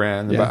Duran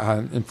Duran, Yeah. about how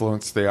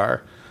influenced they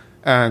are.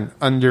 And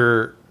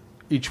under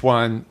each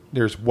one,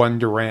 there's one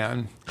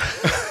Duran.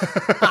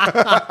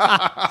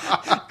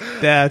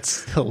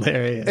 That's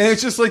hilarious. And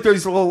it's just like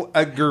those little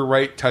Edgar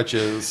Wright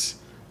touches,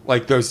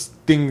 like those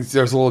things,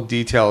 those little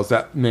details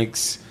that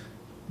makes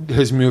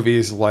his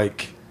movies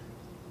like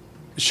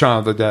Shaun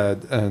of the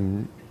Dead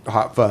and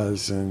Hot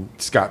Fuzz and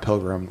Scott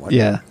Pilgrim,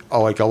 like,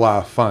 like a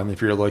lot of fun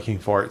if you're looking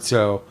for it.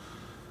 So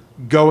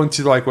go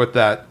into like with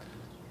that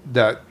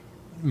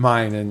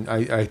mind, and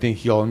I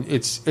think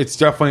it's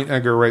definitely an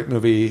Edgar Wright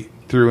movie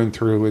through and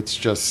through.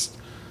 It's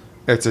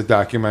a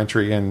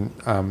documentary, and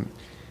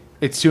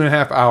it's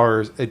 2.5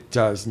 hours. It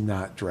does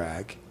not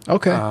drag.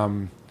 Okay.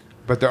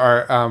 But there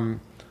are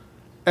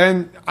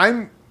and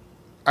I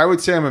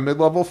would say I'm a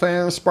mid-level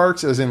fan of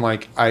Sparks, as in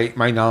like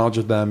my knowledge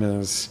of them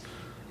is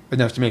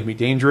enough to make me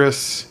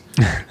dangerous.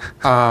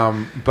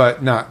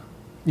 But not,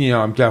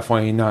 I'm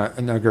definitely not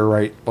an Edgar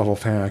Wright level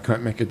fan. I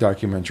couldn't make a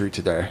documentary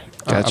today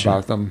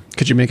about them.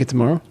 Could you make it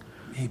tomorrow?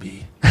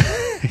 Maybe.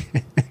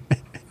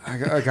 I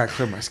got to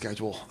clear my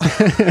schedule.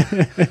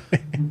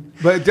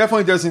 But it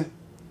definitely doesn't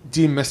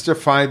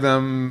demystify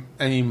them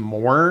any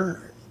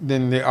more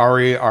than they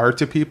already are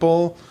to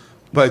people.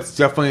 But it's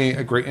definitely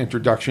a great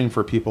introduction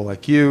for people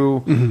like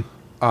you.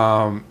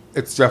 Mm-hmm.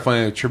 It's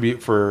definitely a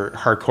tribute for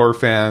hardcore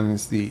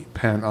fans, the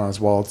Patton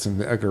Oswalts and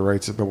the Edgar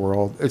Wrights of the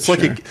world. It's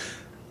like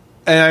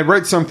and I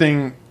read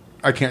something,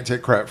 I can't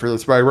take credit for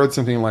this, but I read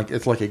something like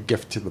it's like a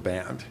gift to the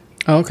band.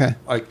 Oh, okay.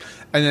 Like,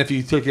 and if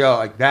you take it out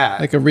like that,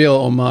 like a real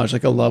homage,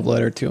 like a love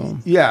letter to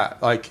them. Yeah,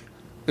 like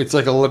it's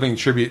like a living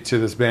tribute to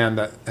this band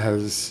that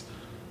has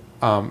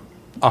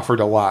offered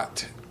a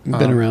lot.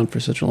 Been around for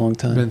such a long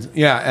time.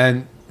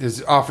 And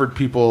has offered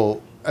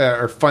people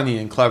are funny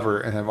and clever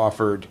and have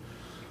offered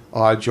a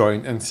lot of joy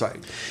and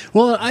insight.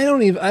 Well, I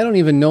don't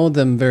even know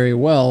them very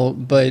well,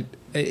 but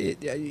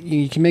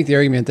you can make the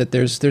argument that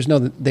there's no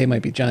They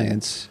Might Be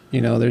Giants.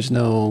 There's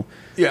no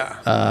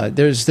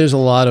there's a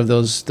lot of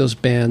those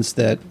bands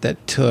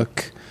that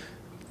took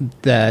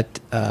that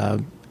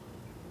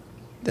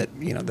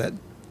that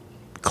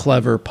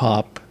clever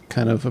pop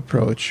kind of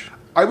approach.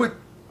 I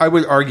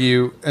would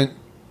argue, and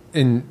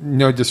in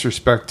no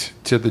disrespect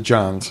to the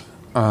Johns,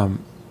 because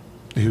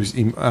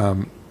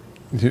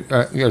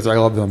I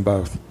love them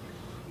both,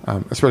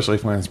 especially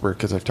Flansburgh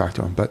because I've talked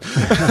to him. But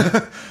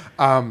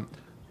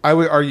I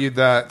would argue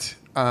that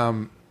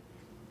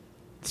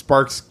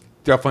Sparks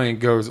definitely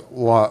goes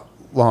a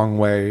long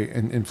way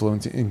in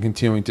influencing and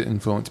continuing to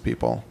influence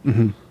people.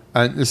 Mm-hmm.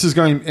 And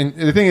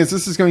the thing is,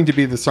 this is going to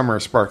be the summer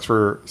of Sparks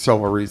for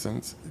several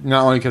reasons.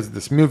 Not only because of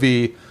this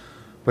movie,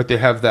 but they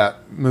have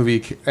that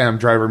movie, Adam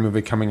Driver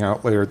movie, coming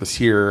out later this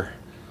year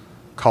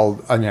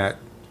called Annette,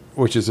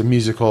 which is a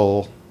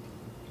musical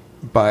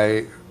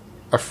by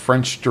a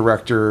French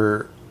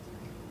director,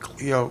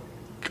 Cleo,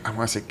 I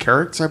want to say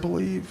Carrots, I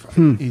believe.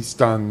 He's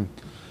done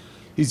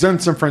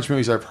some French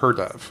movies I've heard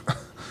of.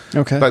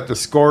 Okay. But the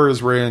score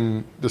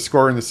and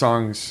the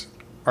songs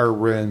are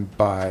written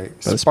by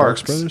the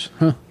Sparks Brothers.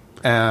 Huh.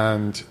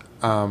 And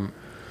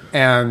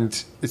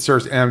it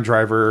stars Adam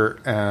Driver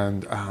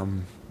and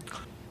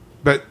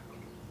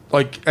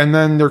and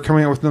then they're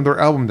coming out with another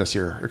album this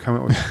year. They're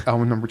coming out with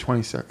album number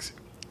 26.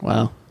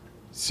 Wow.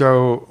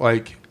 So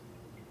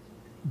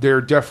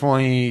they're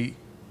definitely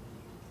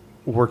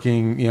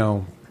working,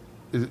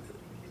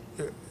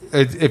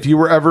 if you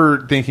were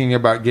ever thinking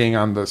about getting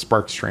on the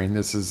Sparks train,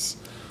 this is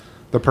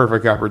the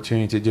perfect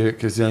opportunity to do it,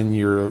 because then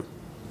you'll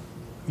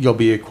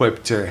be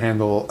equipped to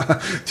handle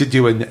to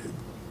do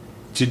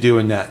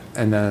a net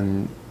and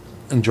then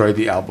enjoy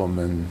the album.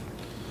 And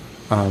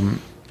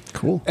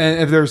cool. And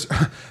if there's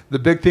the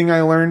big thing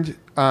I learned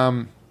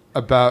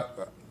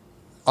about,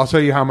 I'll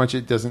tell you how much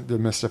it doesn't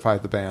demystify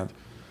the band.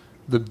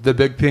 The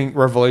big thing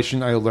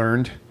revelation I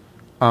learned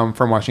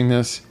from watching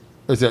this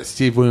is that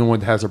Steve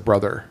Winwood has a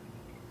brother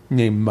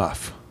named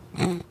Muff.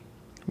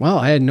 Wow,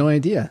 I had no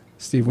idea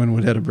Steve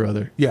Winwood had a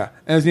brother. Yeah,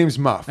 and his name's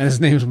Muff. And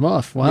his name's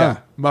Muff. Wow. Yeah,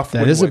 Muff That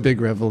Winwood. is a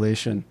big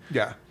revelation.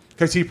 Yeah,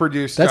 because he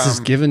produced... That's his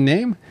given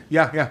name?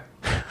 Yeah.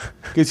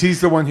 Because he's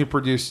the one who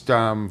produced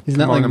He's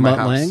not like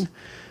Mutt Lange?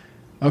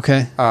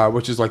 Okay.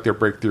 Which is like their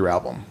breakthrough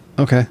album.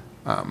 Okay.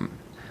 That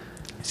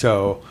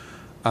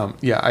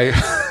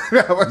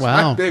was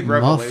my big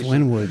revelation. Muff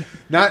Winwood.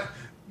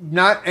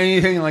 Not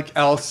anything like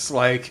else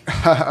like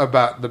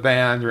about the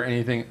band or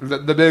anything.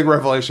 The big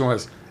revelation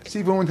was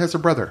Steve Winwood has a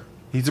brother.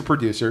 He's a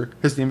producer.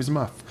 His name is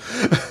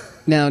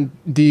Muff. Now,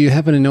 do you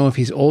happen to know if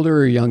he's older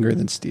or younger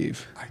than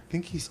Steve? I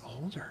think he's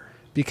older.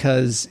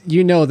 Because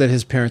you know that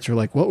his parents were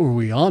like, what were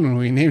we on when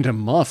we named him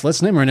Muff?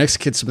 Let's name our next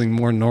kid something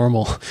more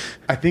normal.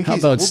 I think How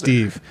he's about older.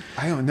 Steve?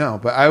 I don't know,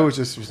 but I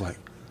was like,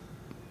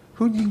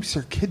 who names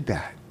their kid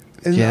that?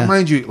 And Yeah.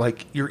 mind you,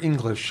 like, you're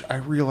English. I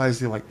realize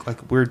they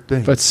like weird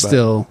things. But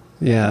still,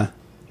 yeah.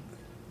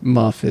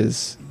 Muff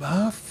is...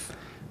 Muff?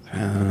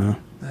 No,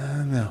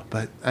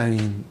 but I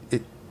mean,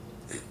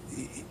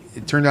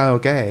 it turned out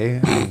okay.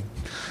 I mean,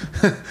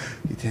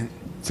 he didn't.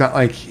 It's not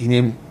like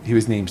he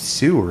was named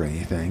Sue or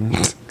anything.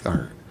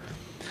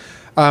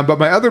 But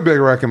my other big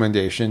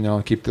recommendation, and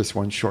I'll keep this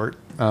one short.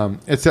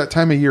 It's that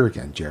time of year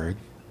again, Jared.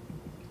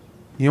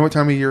 You know what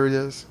time of year it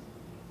is?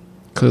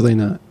 Clearly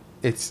not.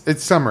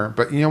 It's summer,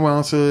 but you know what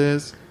else it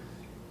is?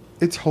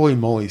 It's Holy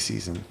Moly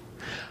season.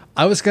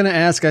 I was going to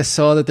ask. I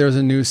saw that there was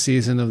a new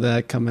season of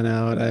that coming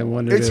out. I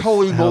wondered. It's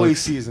Holy Moly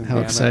season. How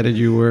excited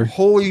you were!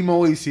 Holy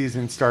Moly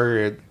season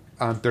started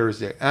on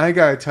Thursday, and I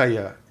gotta tell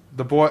you,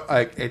 the boy,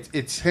 like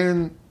it's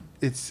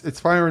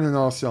firing in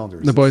all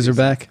cylinders. The boys are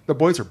back. The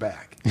boys are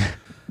back.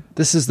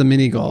 This is the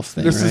mini golf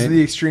thing. This right? is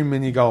the extreme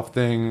mini golf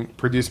thing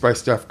produced by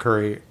Steph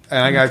Curry, and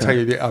I gotta tell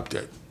you, they upped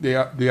it. They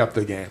upped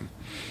the game.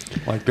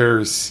 Like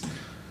there's,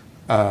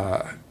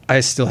 I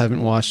still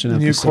haven't watched an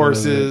episode. New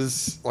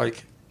courses,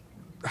 like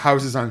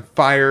houses on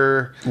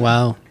fire.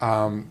 Wow.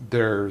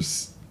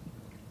 There's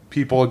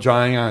people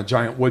drawing on a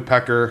giant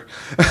woodpecker.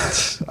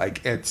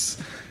 Like it's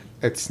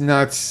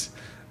nuts.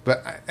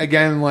 But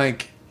again,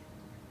 like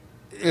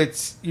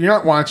you're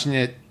not watching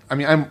it. I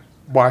mean, I'm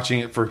watching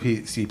it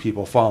to see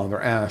people fall on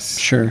their ass.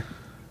 Sure.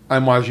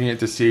 I'm watching it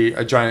to see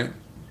a giant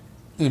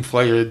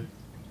inflated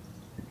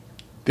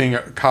thing,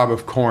 a cob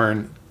of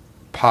corn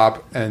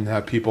pop and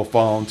have people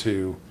fall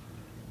into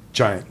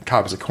giant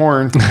cobs of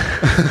corn.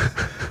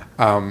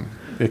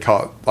 They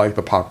call it like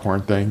the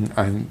popcorn thing.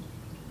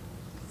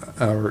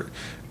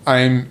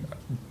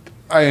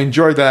 I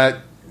enjoy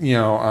that,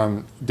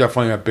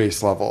 definitely at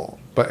base level.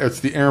 But it's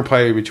the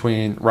interplay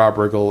between Rob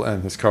Riggle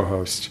and his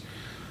co-host,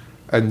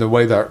 and the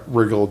way that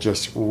Riggle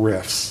just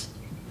riffs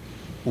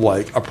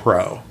like a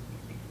pro.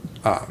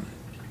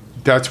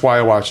 That's why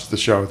I watch the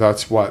show.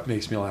 That's what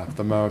makes me laugh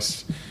the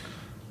most.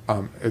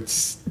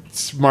 It's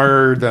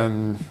smarter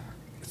than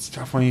that's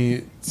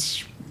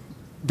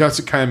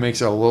what kind of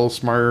makes it a little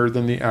smarter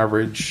than the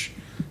average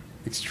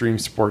extreme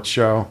sports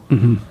show.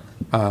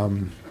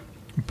 Mm-hmm.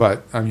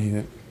 But I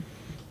mean,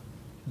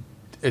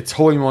 it's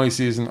Holy Moly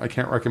season. I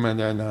can't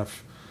recommend it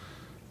enough.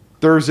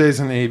 Thursdays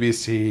on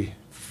ABC,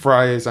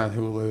 Fridays on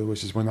Hulu,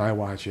 which is when I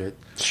watch it.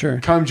 Sure.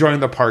 Come join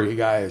the party,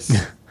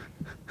 guys.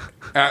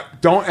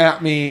 Don't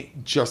at me.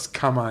 Just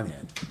come on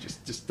in.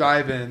 Just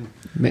dive in.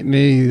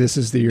 Maybe this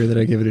is the year that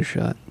I give it a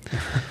shot.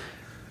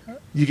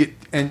 You get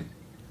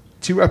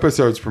 2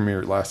 episodes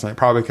premiered last night,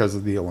 probably because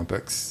of the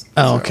Olympics.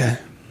 Oh, okay.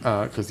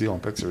 Because the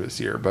Olympics are this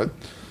year, but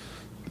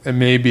it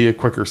may be a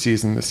quicker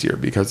season this year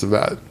because of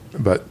that.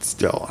 But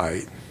still,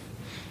 I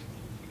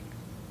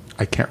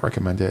can't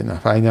recommend it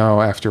enough. I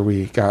know after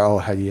we got all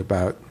heady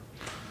about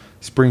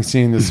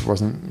Springsteen, this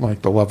wasn't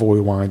like the level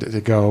we wanted it to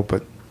go,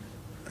 but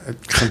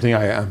it's something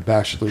I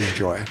unabashedly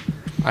enjoy.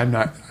 I'm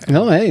not.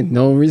 No, hey,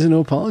 no reason to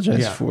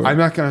apologize for it. I'm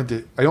not going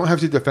to. I don't have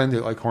to defend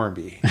it like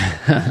Hornby.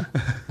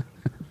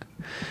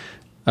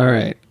 All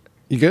right,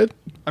 you good?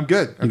 I'm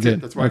good.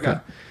 That's what okay.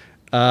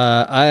 I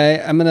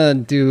got. I'm gonna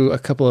do a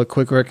couple of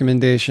quick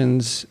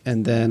recommendations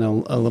and then a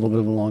little bit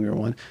of a longer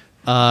one.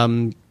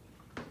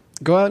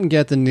 Go out and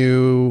get the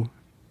new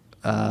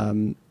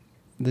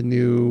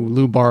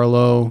Lou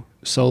Barlow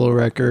solo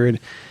record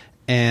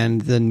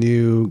and the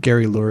new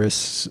Gary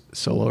Louris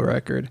solo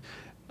record.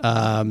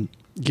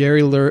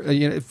 Gary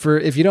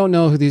Louris, if you don't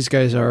know who these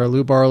guys are,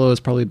 Lou Barlow is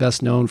probably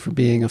best known for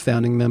being a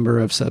founding member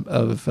of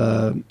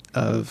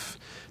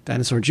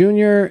Dinosaur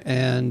Jr.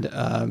 and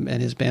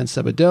his band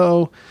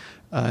Sebado,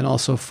 and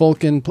also Folk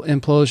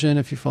Implosion,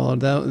 if you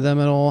followed them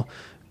at all.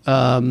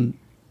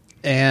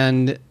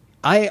 And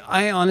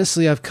I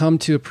honestly have come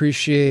to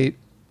appreciate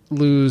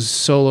Lou's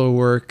solo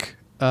work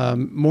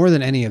more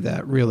than any of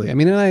that, really. I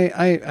mean,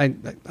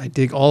 and I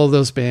dig all of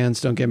those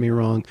bands, don't get me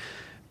wrong,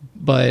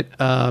 but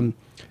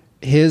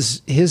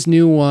his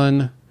new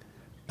one,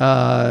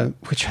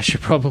 which I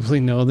should probably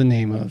know the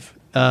name of,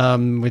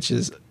 which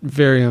is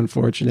very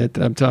unfortunate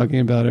that I'm talking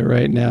about it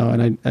right now.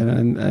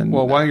 And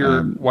well, while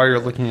you're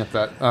looking at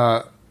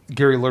that,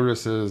 Gary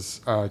Louris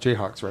is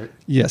Jayhawks, right?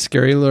 Yes,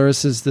 Gary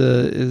Louris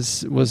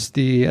was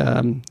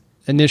the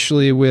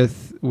initially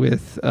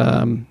with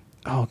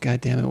oh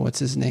god damn it, what's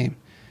his name?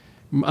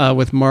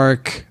 With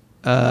Mark.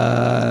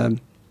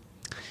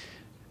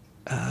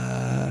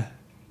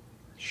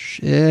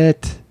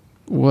 Shit.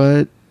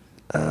 What?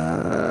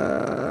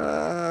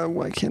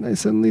 Why can't I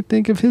suddenly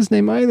think of his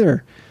name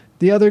either?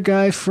 The other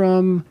guy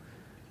from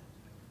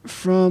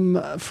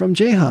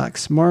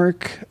Jayhawks,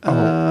 Mark.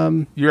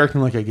 You're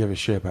acting like I give a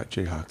shit about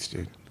Jayhawks,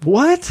 dude.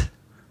 What?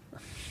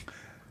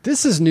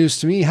 This is news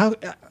to me. How?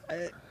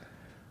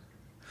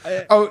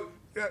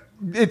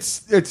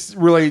 It's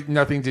really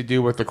nothing to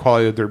do with the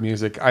quality of their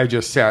music. I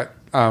just sat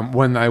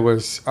when I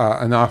was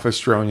an office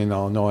drone in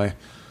Illinois.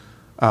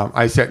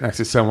 I sat next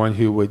to someone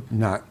who would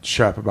not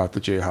shut up about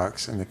the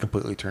Jayhawks, and it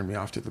completely turned me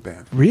off to the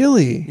band.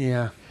 Really?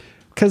 Yeah.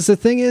 Because the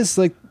thing is,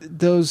 like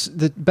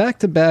the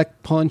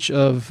back-to-back punch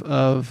of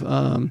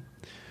and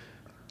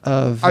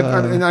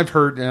I've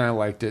heard and I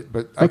liked it,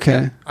 but I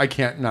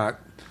can't not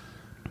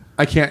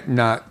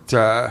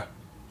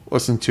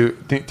listen to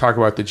talk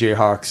about the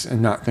Jayhawks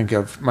and not think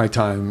of my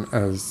time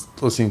as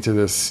listening to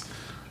this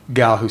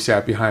gal who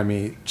sat behind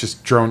me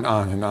just droned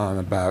on and on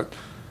about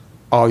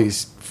all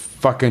these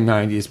fucking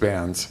 90s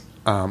bands,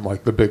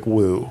 like the Big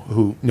Woo,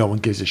 who no one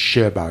gives a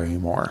shit about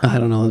anymore. I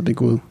don't know the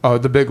Big Woo. Oh,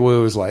 the Big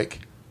Woo is like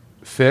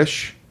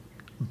Fish,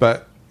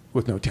 but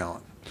with no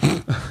talent.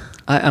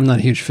 I'm not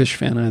a huge Fish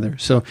fan either.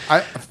 So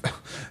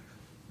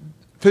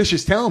Fish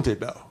is talented,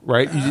 though,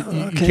 right? You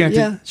okay, can't.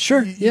 Yeah,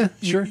 sure. Yeah,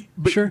 sure.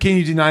 But sure. can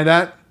you deny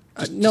that?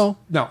 No.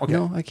 No. Okay.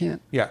 No, I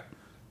can't. Yeah.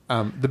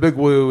 The Big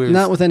Woo is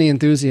Not with any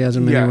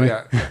enthusiasm. Yeah,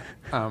 anyway.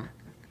 yeah.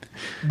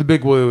 The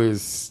Big Woo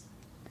is.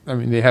 I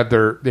mean, they have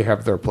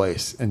their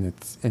place, and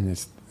it's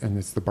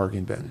the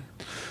bargain bin.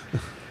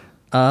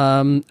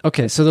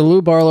 Okay, so the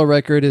Lou Barlow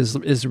record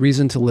is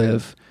 "Reason to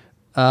Live."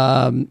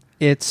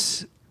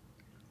 It's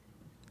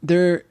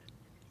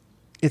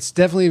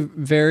definitely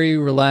very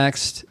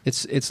relaxed.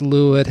 It's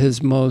Lou at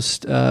his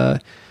most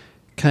kind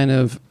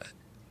of.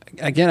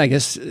 Again, I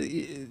guess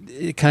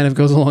it kind of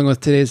goes along with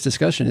today's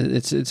discussion.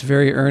 It's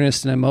very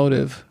earnest and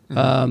emotive.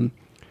 Mm-hmm.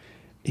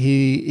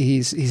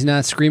 He's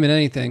not screaming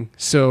anything.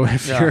 So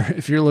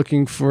if you're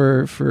looking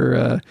for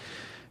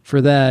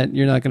that,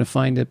 you're not going to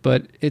find it.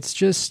 But it's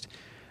just,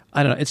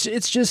 I don't know.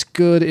 It's just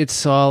good. It's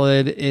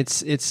solid.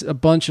 It's a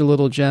bunch of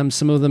little gems.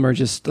 Some of them are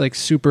just like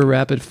super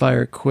rapid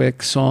fire,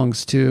 quick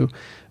songs too.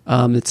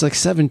 It's like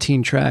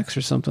 17 tracks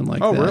or something like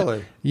that. Oh,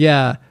 really?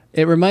 Yeah.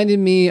 It reminded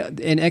me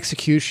in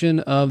execution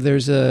of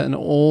there's an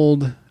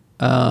old.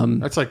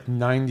 That's like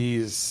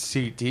 90s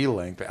CD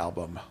length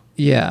album.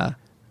 Yeah.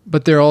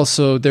 But they're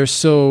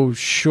so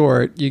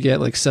short. You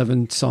get like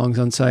 7 songs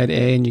on side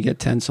A and you get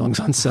 10 songs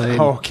on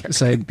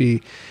side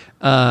B.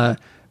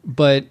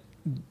 But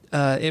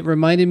it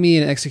reminded me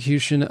in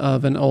execution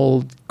of an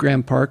old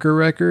Graham Parker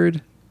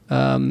record.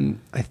 I want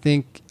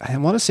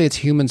to say it's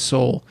Human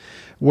Soul,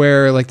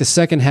 where like the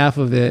second half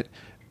of it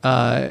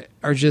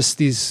are just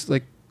these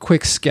like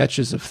quick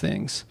sketches of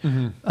things.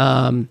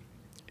 Mm-hmm.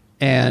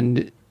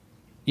 And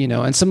you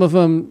know, and some of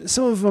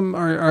them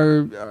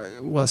are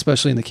well,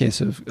 especially in the case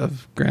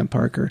of Graham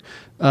Parker,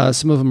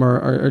 some of them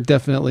are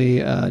definitely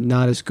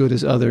not as good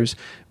as others,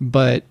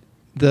 but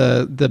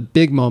the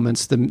big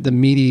moments, the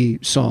meaty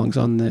songs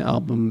on the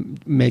album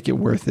make it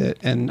worth it,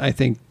 and I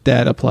think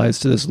that applies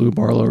to this Lou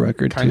Barlow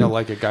record. Kind of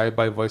like a Guided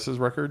by Voices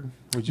record,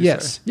 would you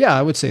say? Yeah,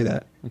 I would say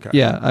that. Okay.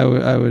 Yeah,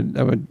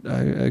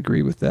 I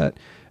agree with that.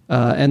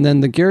 And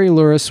then the Gary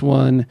Louris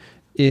one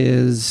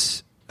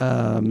is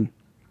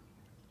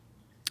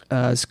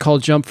it's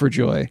called Jump for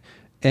Joy,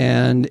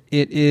 and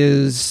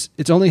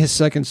it's only his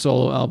second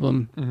solo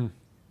album.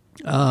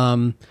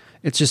 Mm-hmm.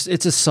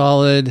 It's a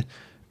solid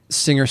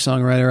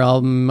singer-songwriter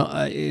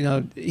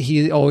album.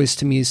 He always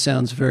to me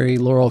sounds very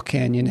Laurel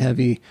Canyon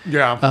heavy.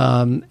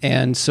 Yeah.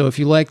 And so if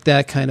you like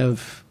that kind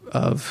of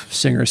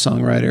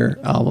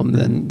singer-songwriter album,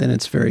 then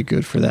it's very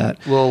good for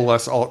that. A little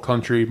less alt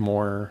country,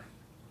 more.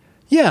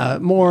 Yeah,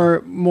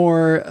 more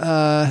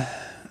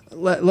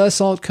less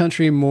alt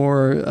country,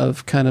 more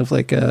of kind of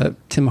like a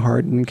Tim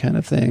Hardin kind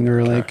of thing,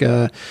 or like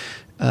I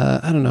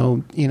don't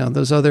know,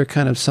 those other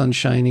kind of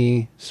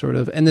sunshiny sort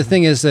of. And the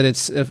thing is that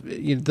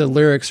the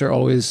lyrics are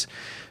always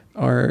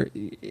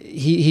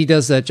he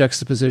does that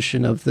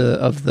juxtaposition of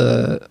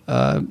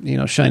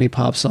the shiny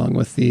pop song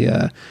with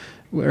the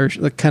or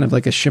kind of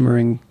like a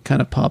shimmering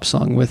kind of pop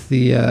song with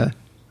the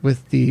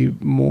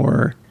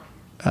more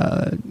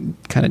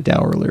kind of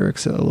dour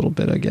lyrics a little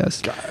bit, I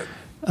guess.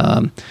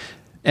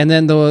 And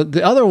then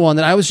the other one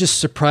that I was just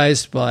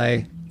surprised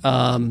by,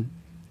 I've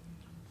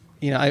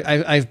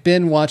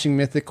been watching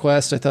Mythic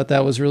Quest. I thought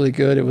that was really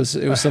good. It was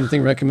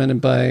something recommended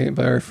by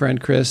our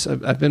friend Chris.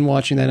 I've been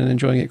watching that and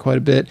enjoying it quite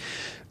a bit.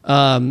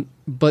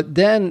 But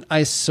then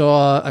I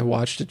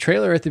watched a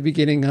trailer at the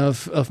beginning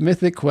of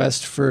Mythic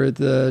Quest for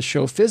the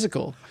show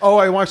Physical. Oh,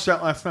 I watched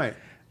that last night.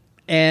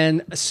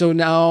 And so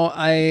now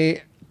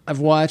I've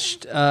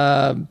watched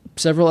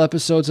several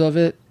episodes of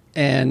it,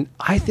 and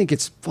I think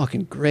it's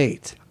fucking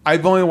great.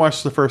 I've only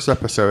watched the first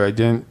episode. I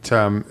didn't.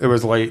 It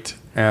was late,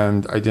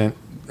 and I didn't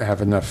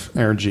have enough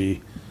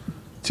energy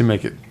to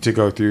make it to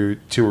go through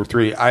 2 or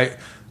 3.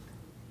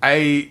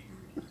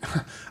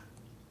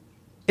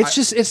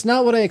 It's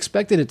not what I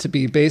expected it to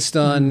be based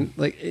on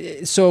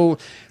so.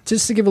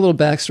 Just to give a little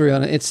backstory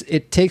on it,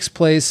 it takes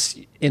place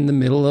in the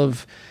middle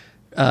of.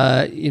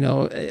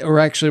 Or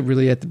actually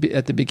really at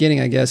the beginning,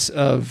 I guess,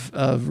 of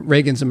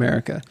Reagan's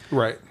America.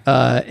 Right.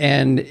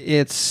 And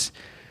it's,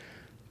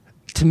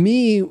 to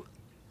me,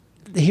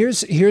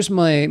 here's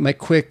my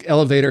quick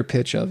elevator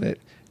pitch of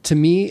it. To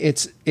me,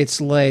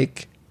 it's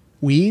like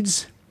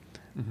Weeds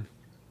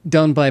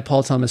done by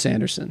Paul Thomas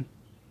Anderson.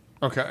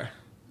 Okay.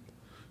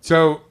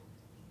 So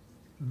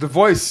her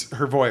voice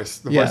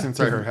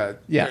inside her head.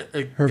 Yeah.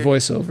 Her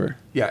voiceover.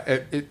 Yeah.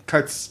 It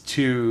cuts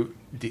too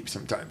deep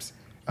sometimes.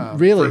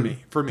 Really,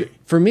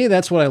 for me,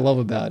 that's what I love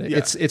about it.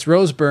 Yeah. It's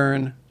Rose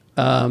Byrne,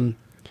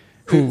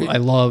 who I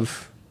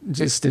love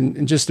just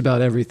in just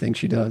about everything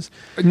she does.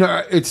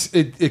 No,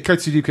 it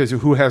cuts you deep because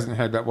who hasn't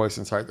had that voice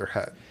inside their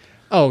head?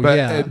 Oh, but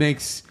yeah, it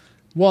makes.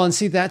 Well, and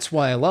see, that's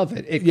why I love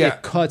it.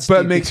 It cuts, but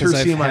deep it makes her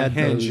because seem I've had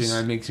unhinged, those.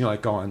 and it makes me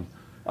like going.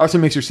 Also,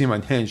 makes her seem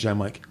unhinged. I'm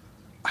like,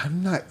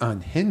 I'm not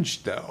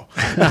unhinged though.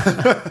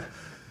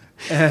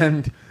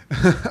 And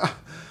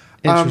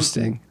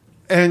Interesting.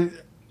 And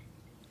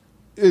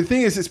the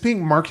thing is, it's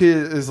being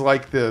marketed as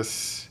like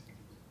this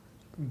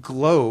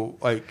glow,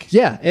 like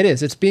Yeah, it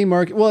is. It's being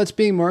marketed. Well, it's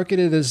being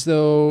marketed as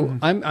though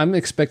I'm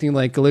expecting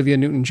like Olivia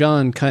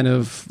Newton-John kind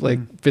of like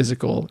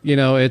physical. You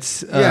know,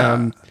 it's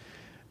that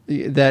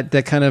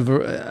kind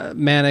of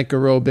manic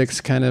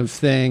aerobics kind of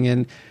thing,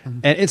 and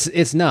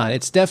it's not.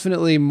 It's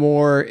definitely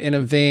more in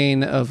a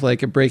vein of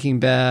like a Breaking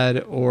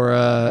Bad or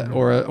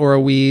a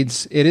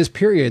Weeds. It is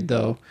period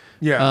though.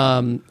 Yeah.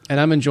 And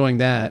I'm enjoying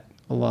that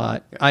a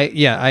lot.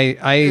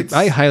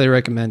 I highly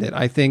recommend it.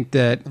 I think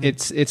that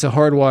it's a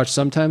hard watch.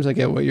 Sometimes I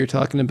get what you're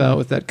talking about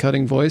with that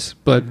cutting voice,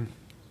 but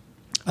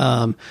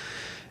I'm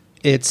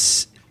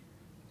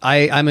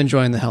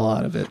enjoying the hell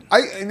out of it.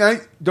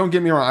 I don't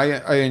get me wrong.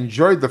 I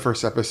enjoyed the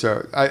first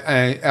episode.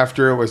 I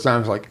after it was done, I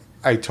was like,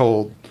 I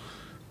told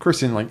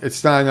Kristen, like,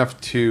 it's not enough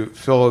to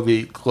fill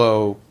the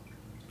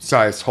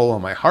glow-sized hole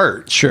in my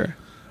heart. Sure,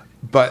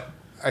 but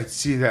I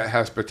see that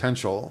has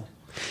potential.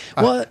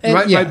 Well,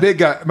 my big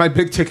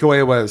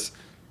takeaway was,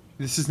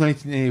 this is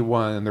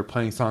 1981, and they're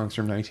playing songs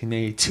from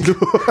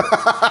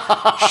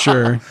 1982.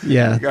 Sure,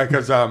 yeah.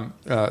 Because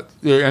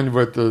they end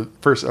with the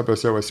first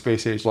episode with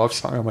Space Age Love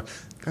Song. I'm like,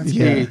 that's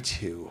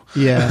 82.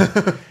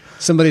 Yeah.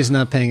 Somebody's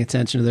not paying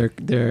attention to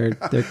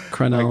their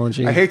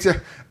chronology. Like,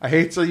 I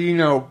hate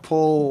to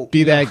pull.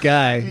 Be that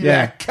guy.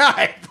 Yeah. That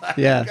guy.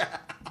 Yeah.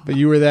 But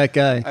you were that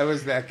guy. I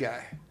was that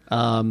guy.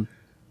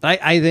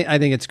 I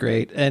think it's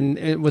great.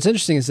 And what's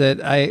interesting is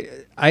that I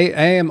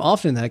am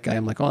often that guy.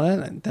 I'm like, oh,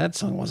 that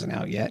song wasn't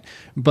out yet.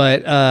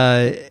 But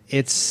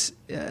it's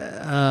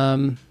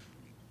I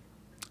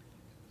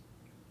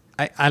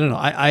don't know.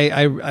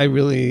 I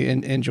really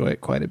enjoy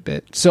it quite a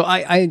bit. So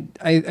I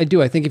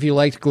do. I think if you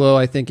liked Glow,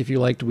 I think if you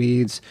liked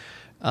Weeds,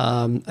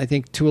 I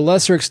think to a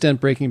lesser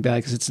extent Breaking Bad,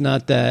 because it's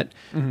not that.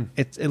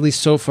 It's at least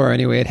so far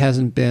anyway. It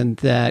hasn't been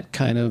that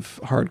kind of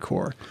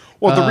hardcore.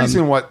 Well, the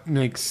reason what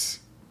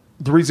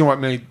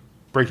made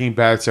Breaking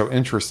Bad so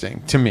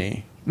interesting to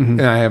me,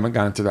 and I haven't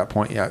gotten to that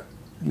point yet,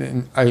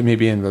 and I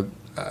maybe in the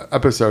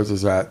episodes,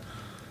 is that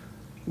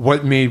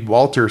what made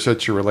Walter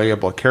such a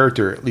relatable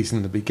character, at least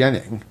in the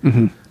beginning,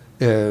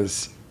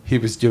 is he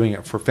was doing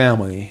it for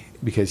family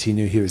because he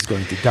knew he was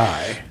going to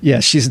die. Yeah,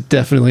 she's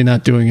definitely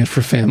not doing it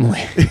for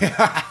family.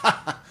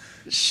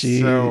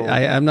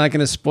 I'm not going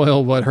to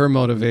spoil what her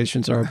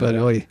motivations are, but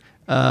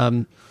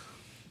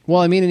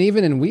well, I mean, and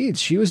even in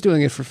Weeds, she was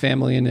doing it for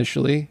family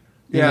initially.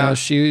 You know,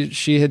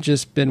 she had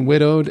just been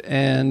widowed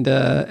and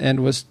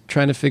was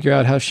trying to figure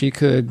out how she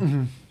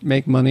could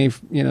make money,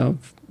 for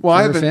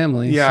her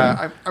family.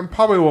 Yeah, so. I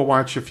probably will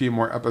watch a few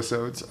more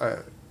episodes.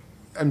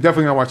 I'm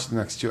definitely gonna watch the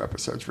next 2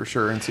 episodes for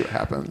sure and see what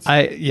happens.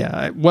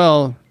 I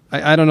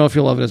don't know if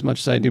you'll love it as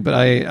much as I do, but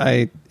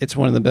it's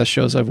one of the best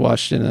shows I've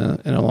watched in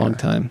a long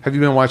time. Have you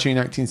been watching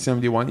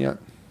 1971 yet?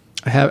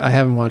 I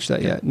haven't watched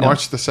that yet. No. I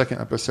watched the second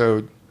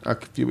episode a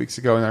few weeks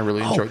ago and I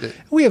really enjoyed it.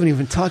 We haven't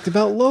even talked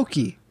about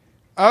Loki.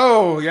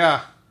 Oh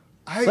yeah,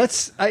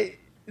 let's end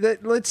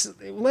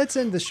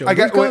the show.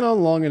 We've gone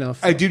on long enough.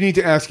 I do need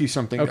to ask you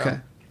something. Okay.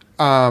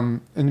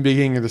 Though. In the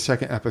beginning of the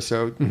second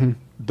episode,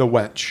 the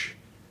wench.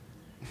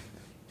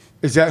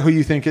 Is that who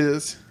you think it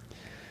is,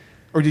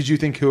 or did you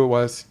think who it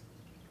was?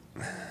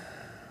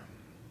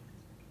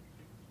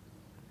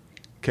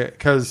 Okay,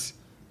 because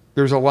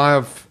there's a lot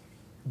of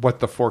what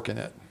the fork in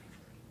it.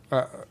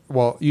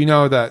 Well, you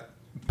know that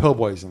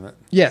Pillboy's in it.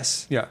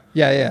 Yes. Yeah.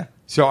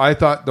 So I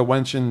thought the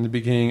wench in the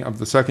beginning of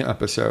the second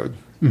episode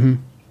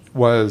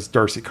was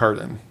Darcy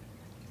Carden.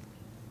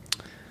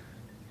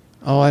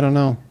 Oh, I don't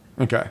know.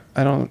 Okay.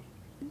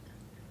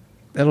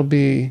 That'll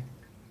be...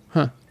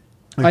 Huh.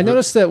 I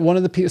noticed that one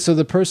of the people... So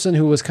the person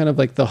who was kind of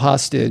like the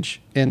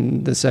hostage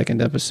in the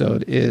second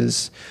episode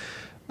is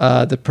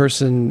the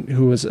person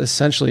who was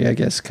essentially, I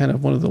guess, kind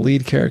of one of the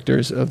lead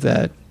characters of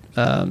that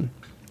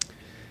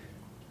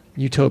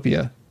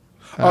Utopia.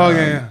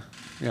 Yeah.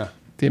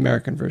 The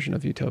American version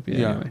of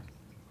Utopia, anyway.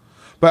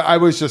 But I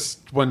was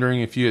just wondering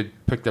if you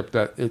had picked up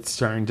that it's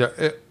starting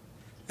to...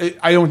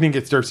 I don't think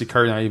it's Darcy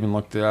Carden. I even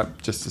looked it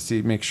up just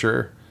to make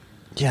sure.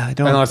 Yeah, I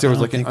don't... Unless it was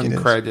like an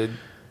uncredited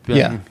thing.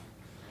 Yeah.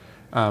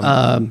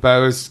 But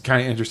it was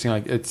kind of interesting.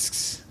 Like,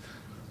 it's...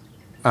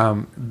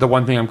 the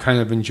one thing I'm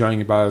kind of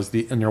enjoying about is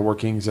the inner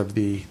workings of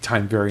the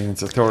Time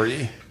Variance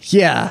Authority.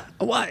 Yeah.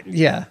 What?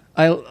 Yeah.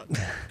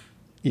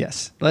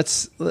 Yes.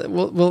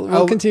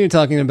 We'll continue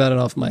talking about it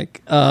off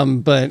mic.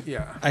 But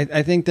yeah.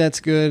 I think that's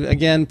good.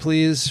 Again,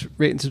 please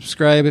rate and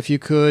subscribe if you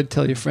could.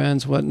 Tell your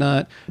friends,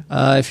 whatnot.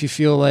 If you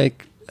feel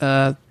like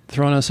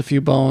throwing us a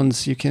few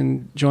bones, you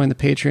can join the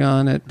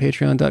Patreon at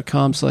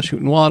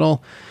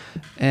patreon.com/hootandwaddle.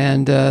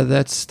 And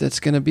that's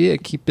going to be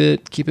it. Keep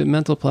it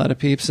mental,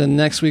 Platypeeps. And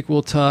next week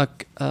we'll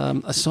talk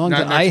a song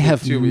that I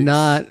have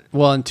not...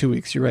 Well, in 2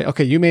 weeks, you're right.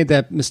 Okay, you made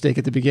that mistake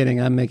at the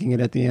beginning. I'm making it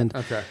at the end.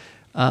 Okay.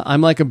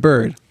 I'm Like a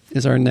Bird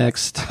is our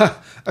next...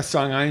 a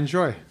song I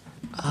enjoy.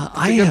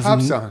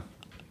 Pop song.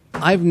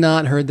 I've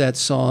not heard that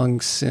song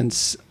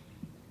since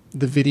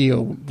the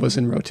video was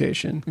in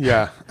rotation.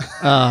 Yeah.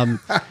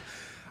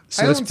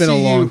 So it's been a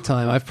long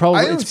time. It's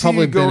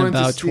probably been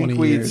about 20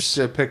 Stinkweeds years.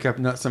 to pick up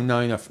some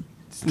Nelly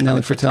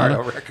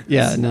Furtado records.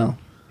 Yeah, no.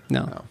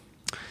 All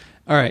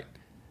right.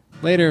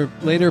 Later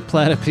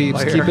platypeeps.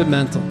 Later. Keep it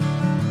mental.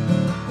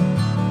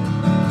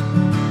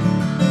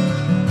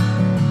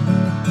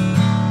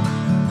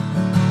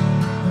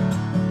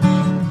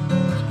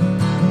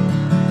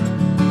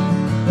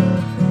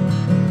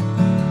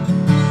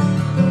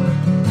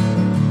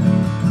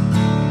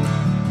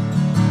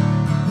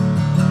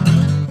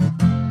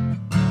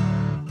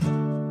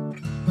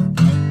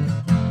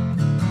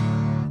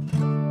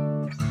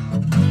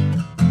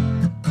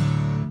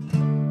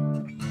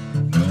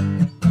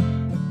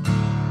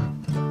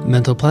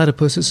 Mental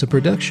Platypus is a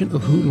production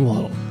of Hoot and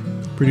Waddle,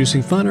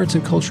 producing fine arts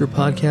and culture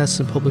podcasts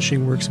and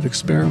publishing works of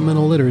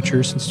experimental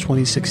literature since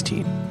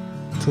 2016.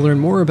 To learn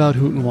more about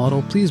Hoot and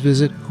Waddle, please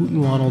visit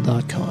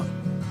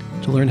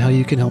hootandwaddle.com. To learn how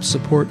you can help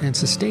support and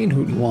sustain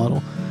Hoot and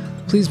Waddle,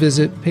 please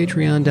visit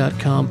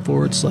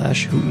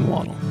patreon.com/Hoot and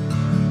Waddle.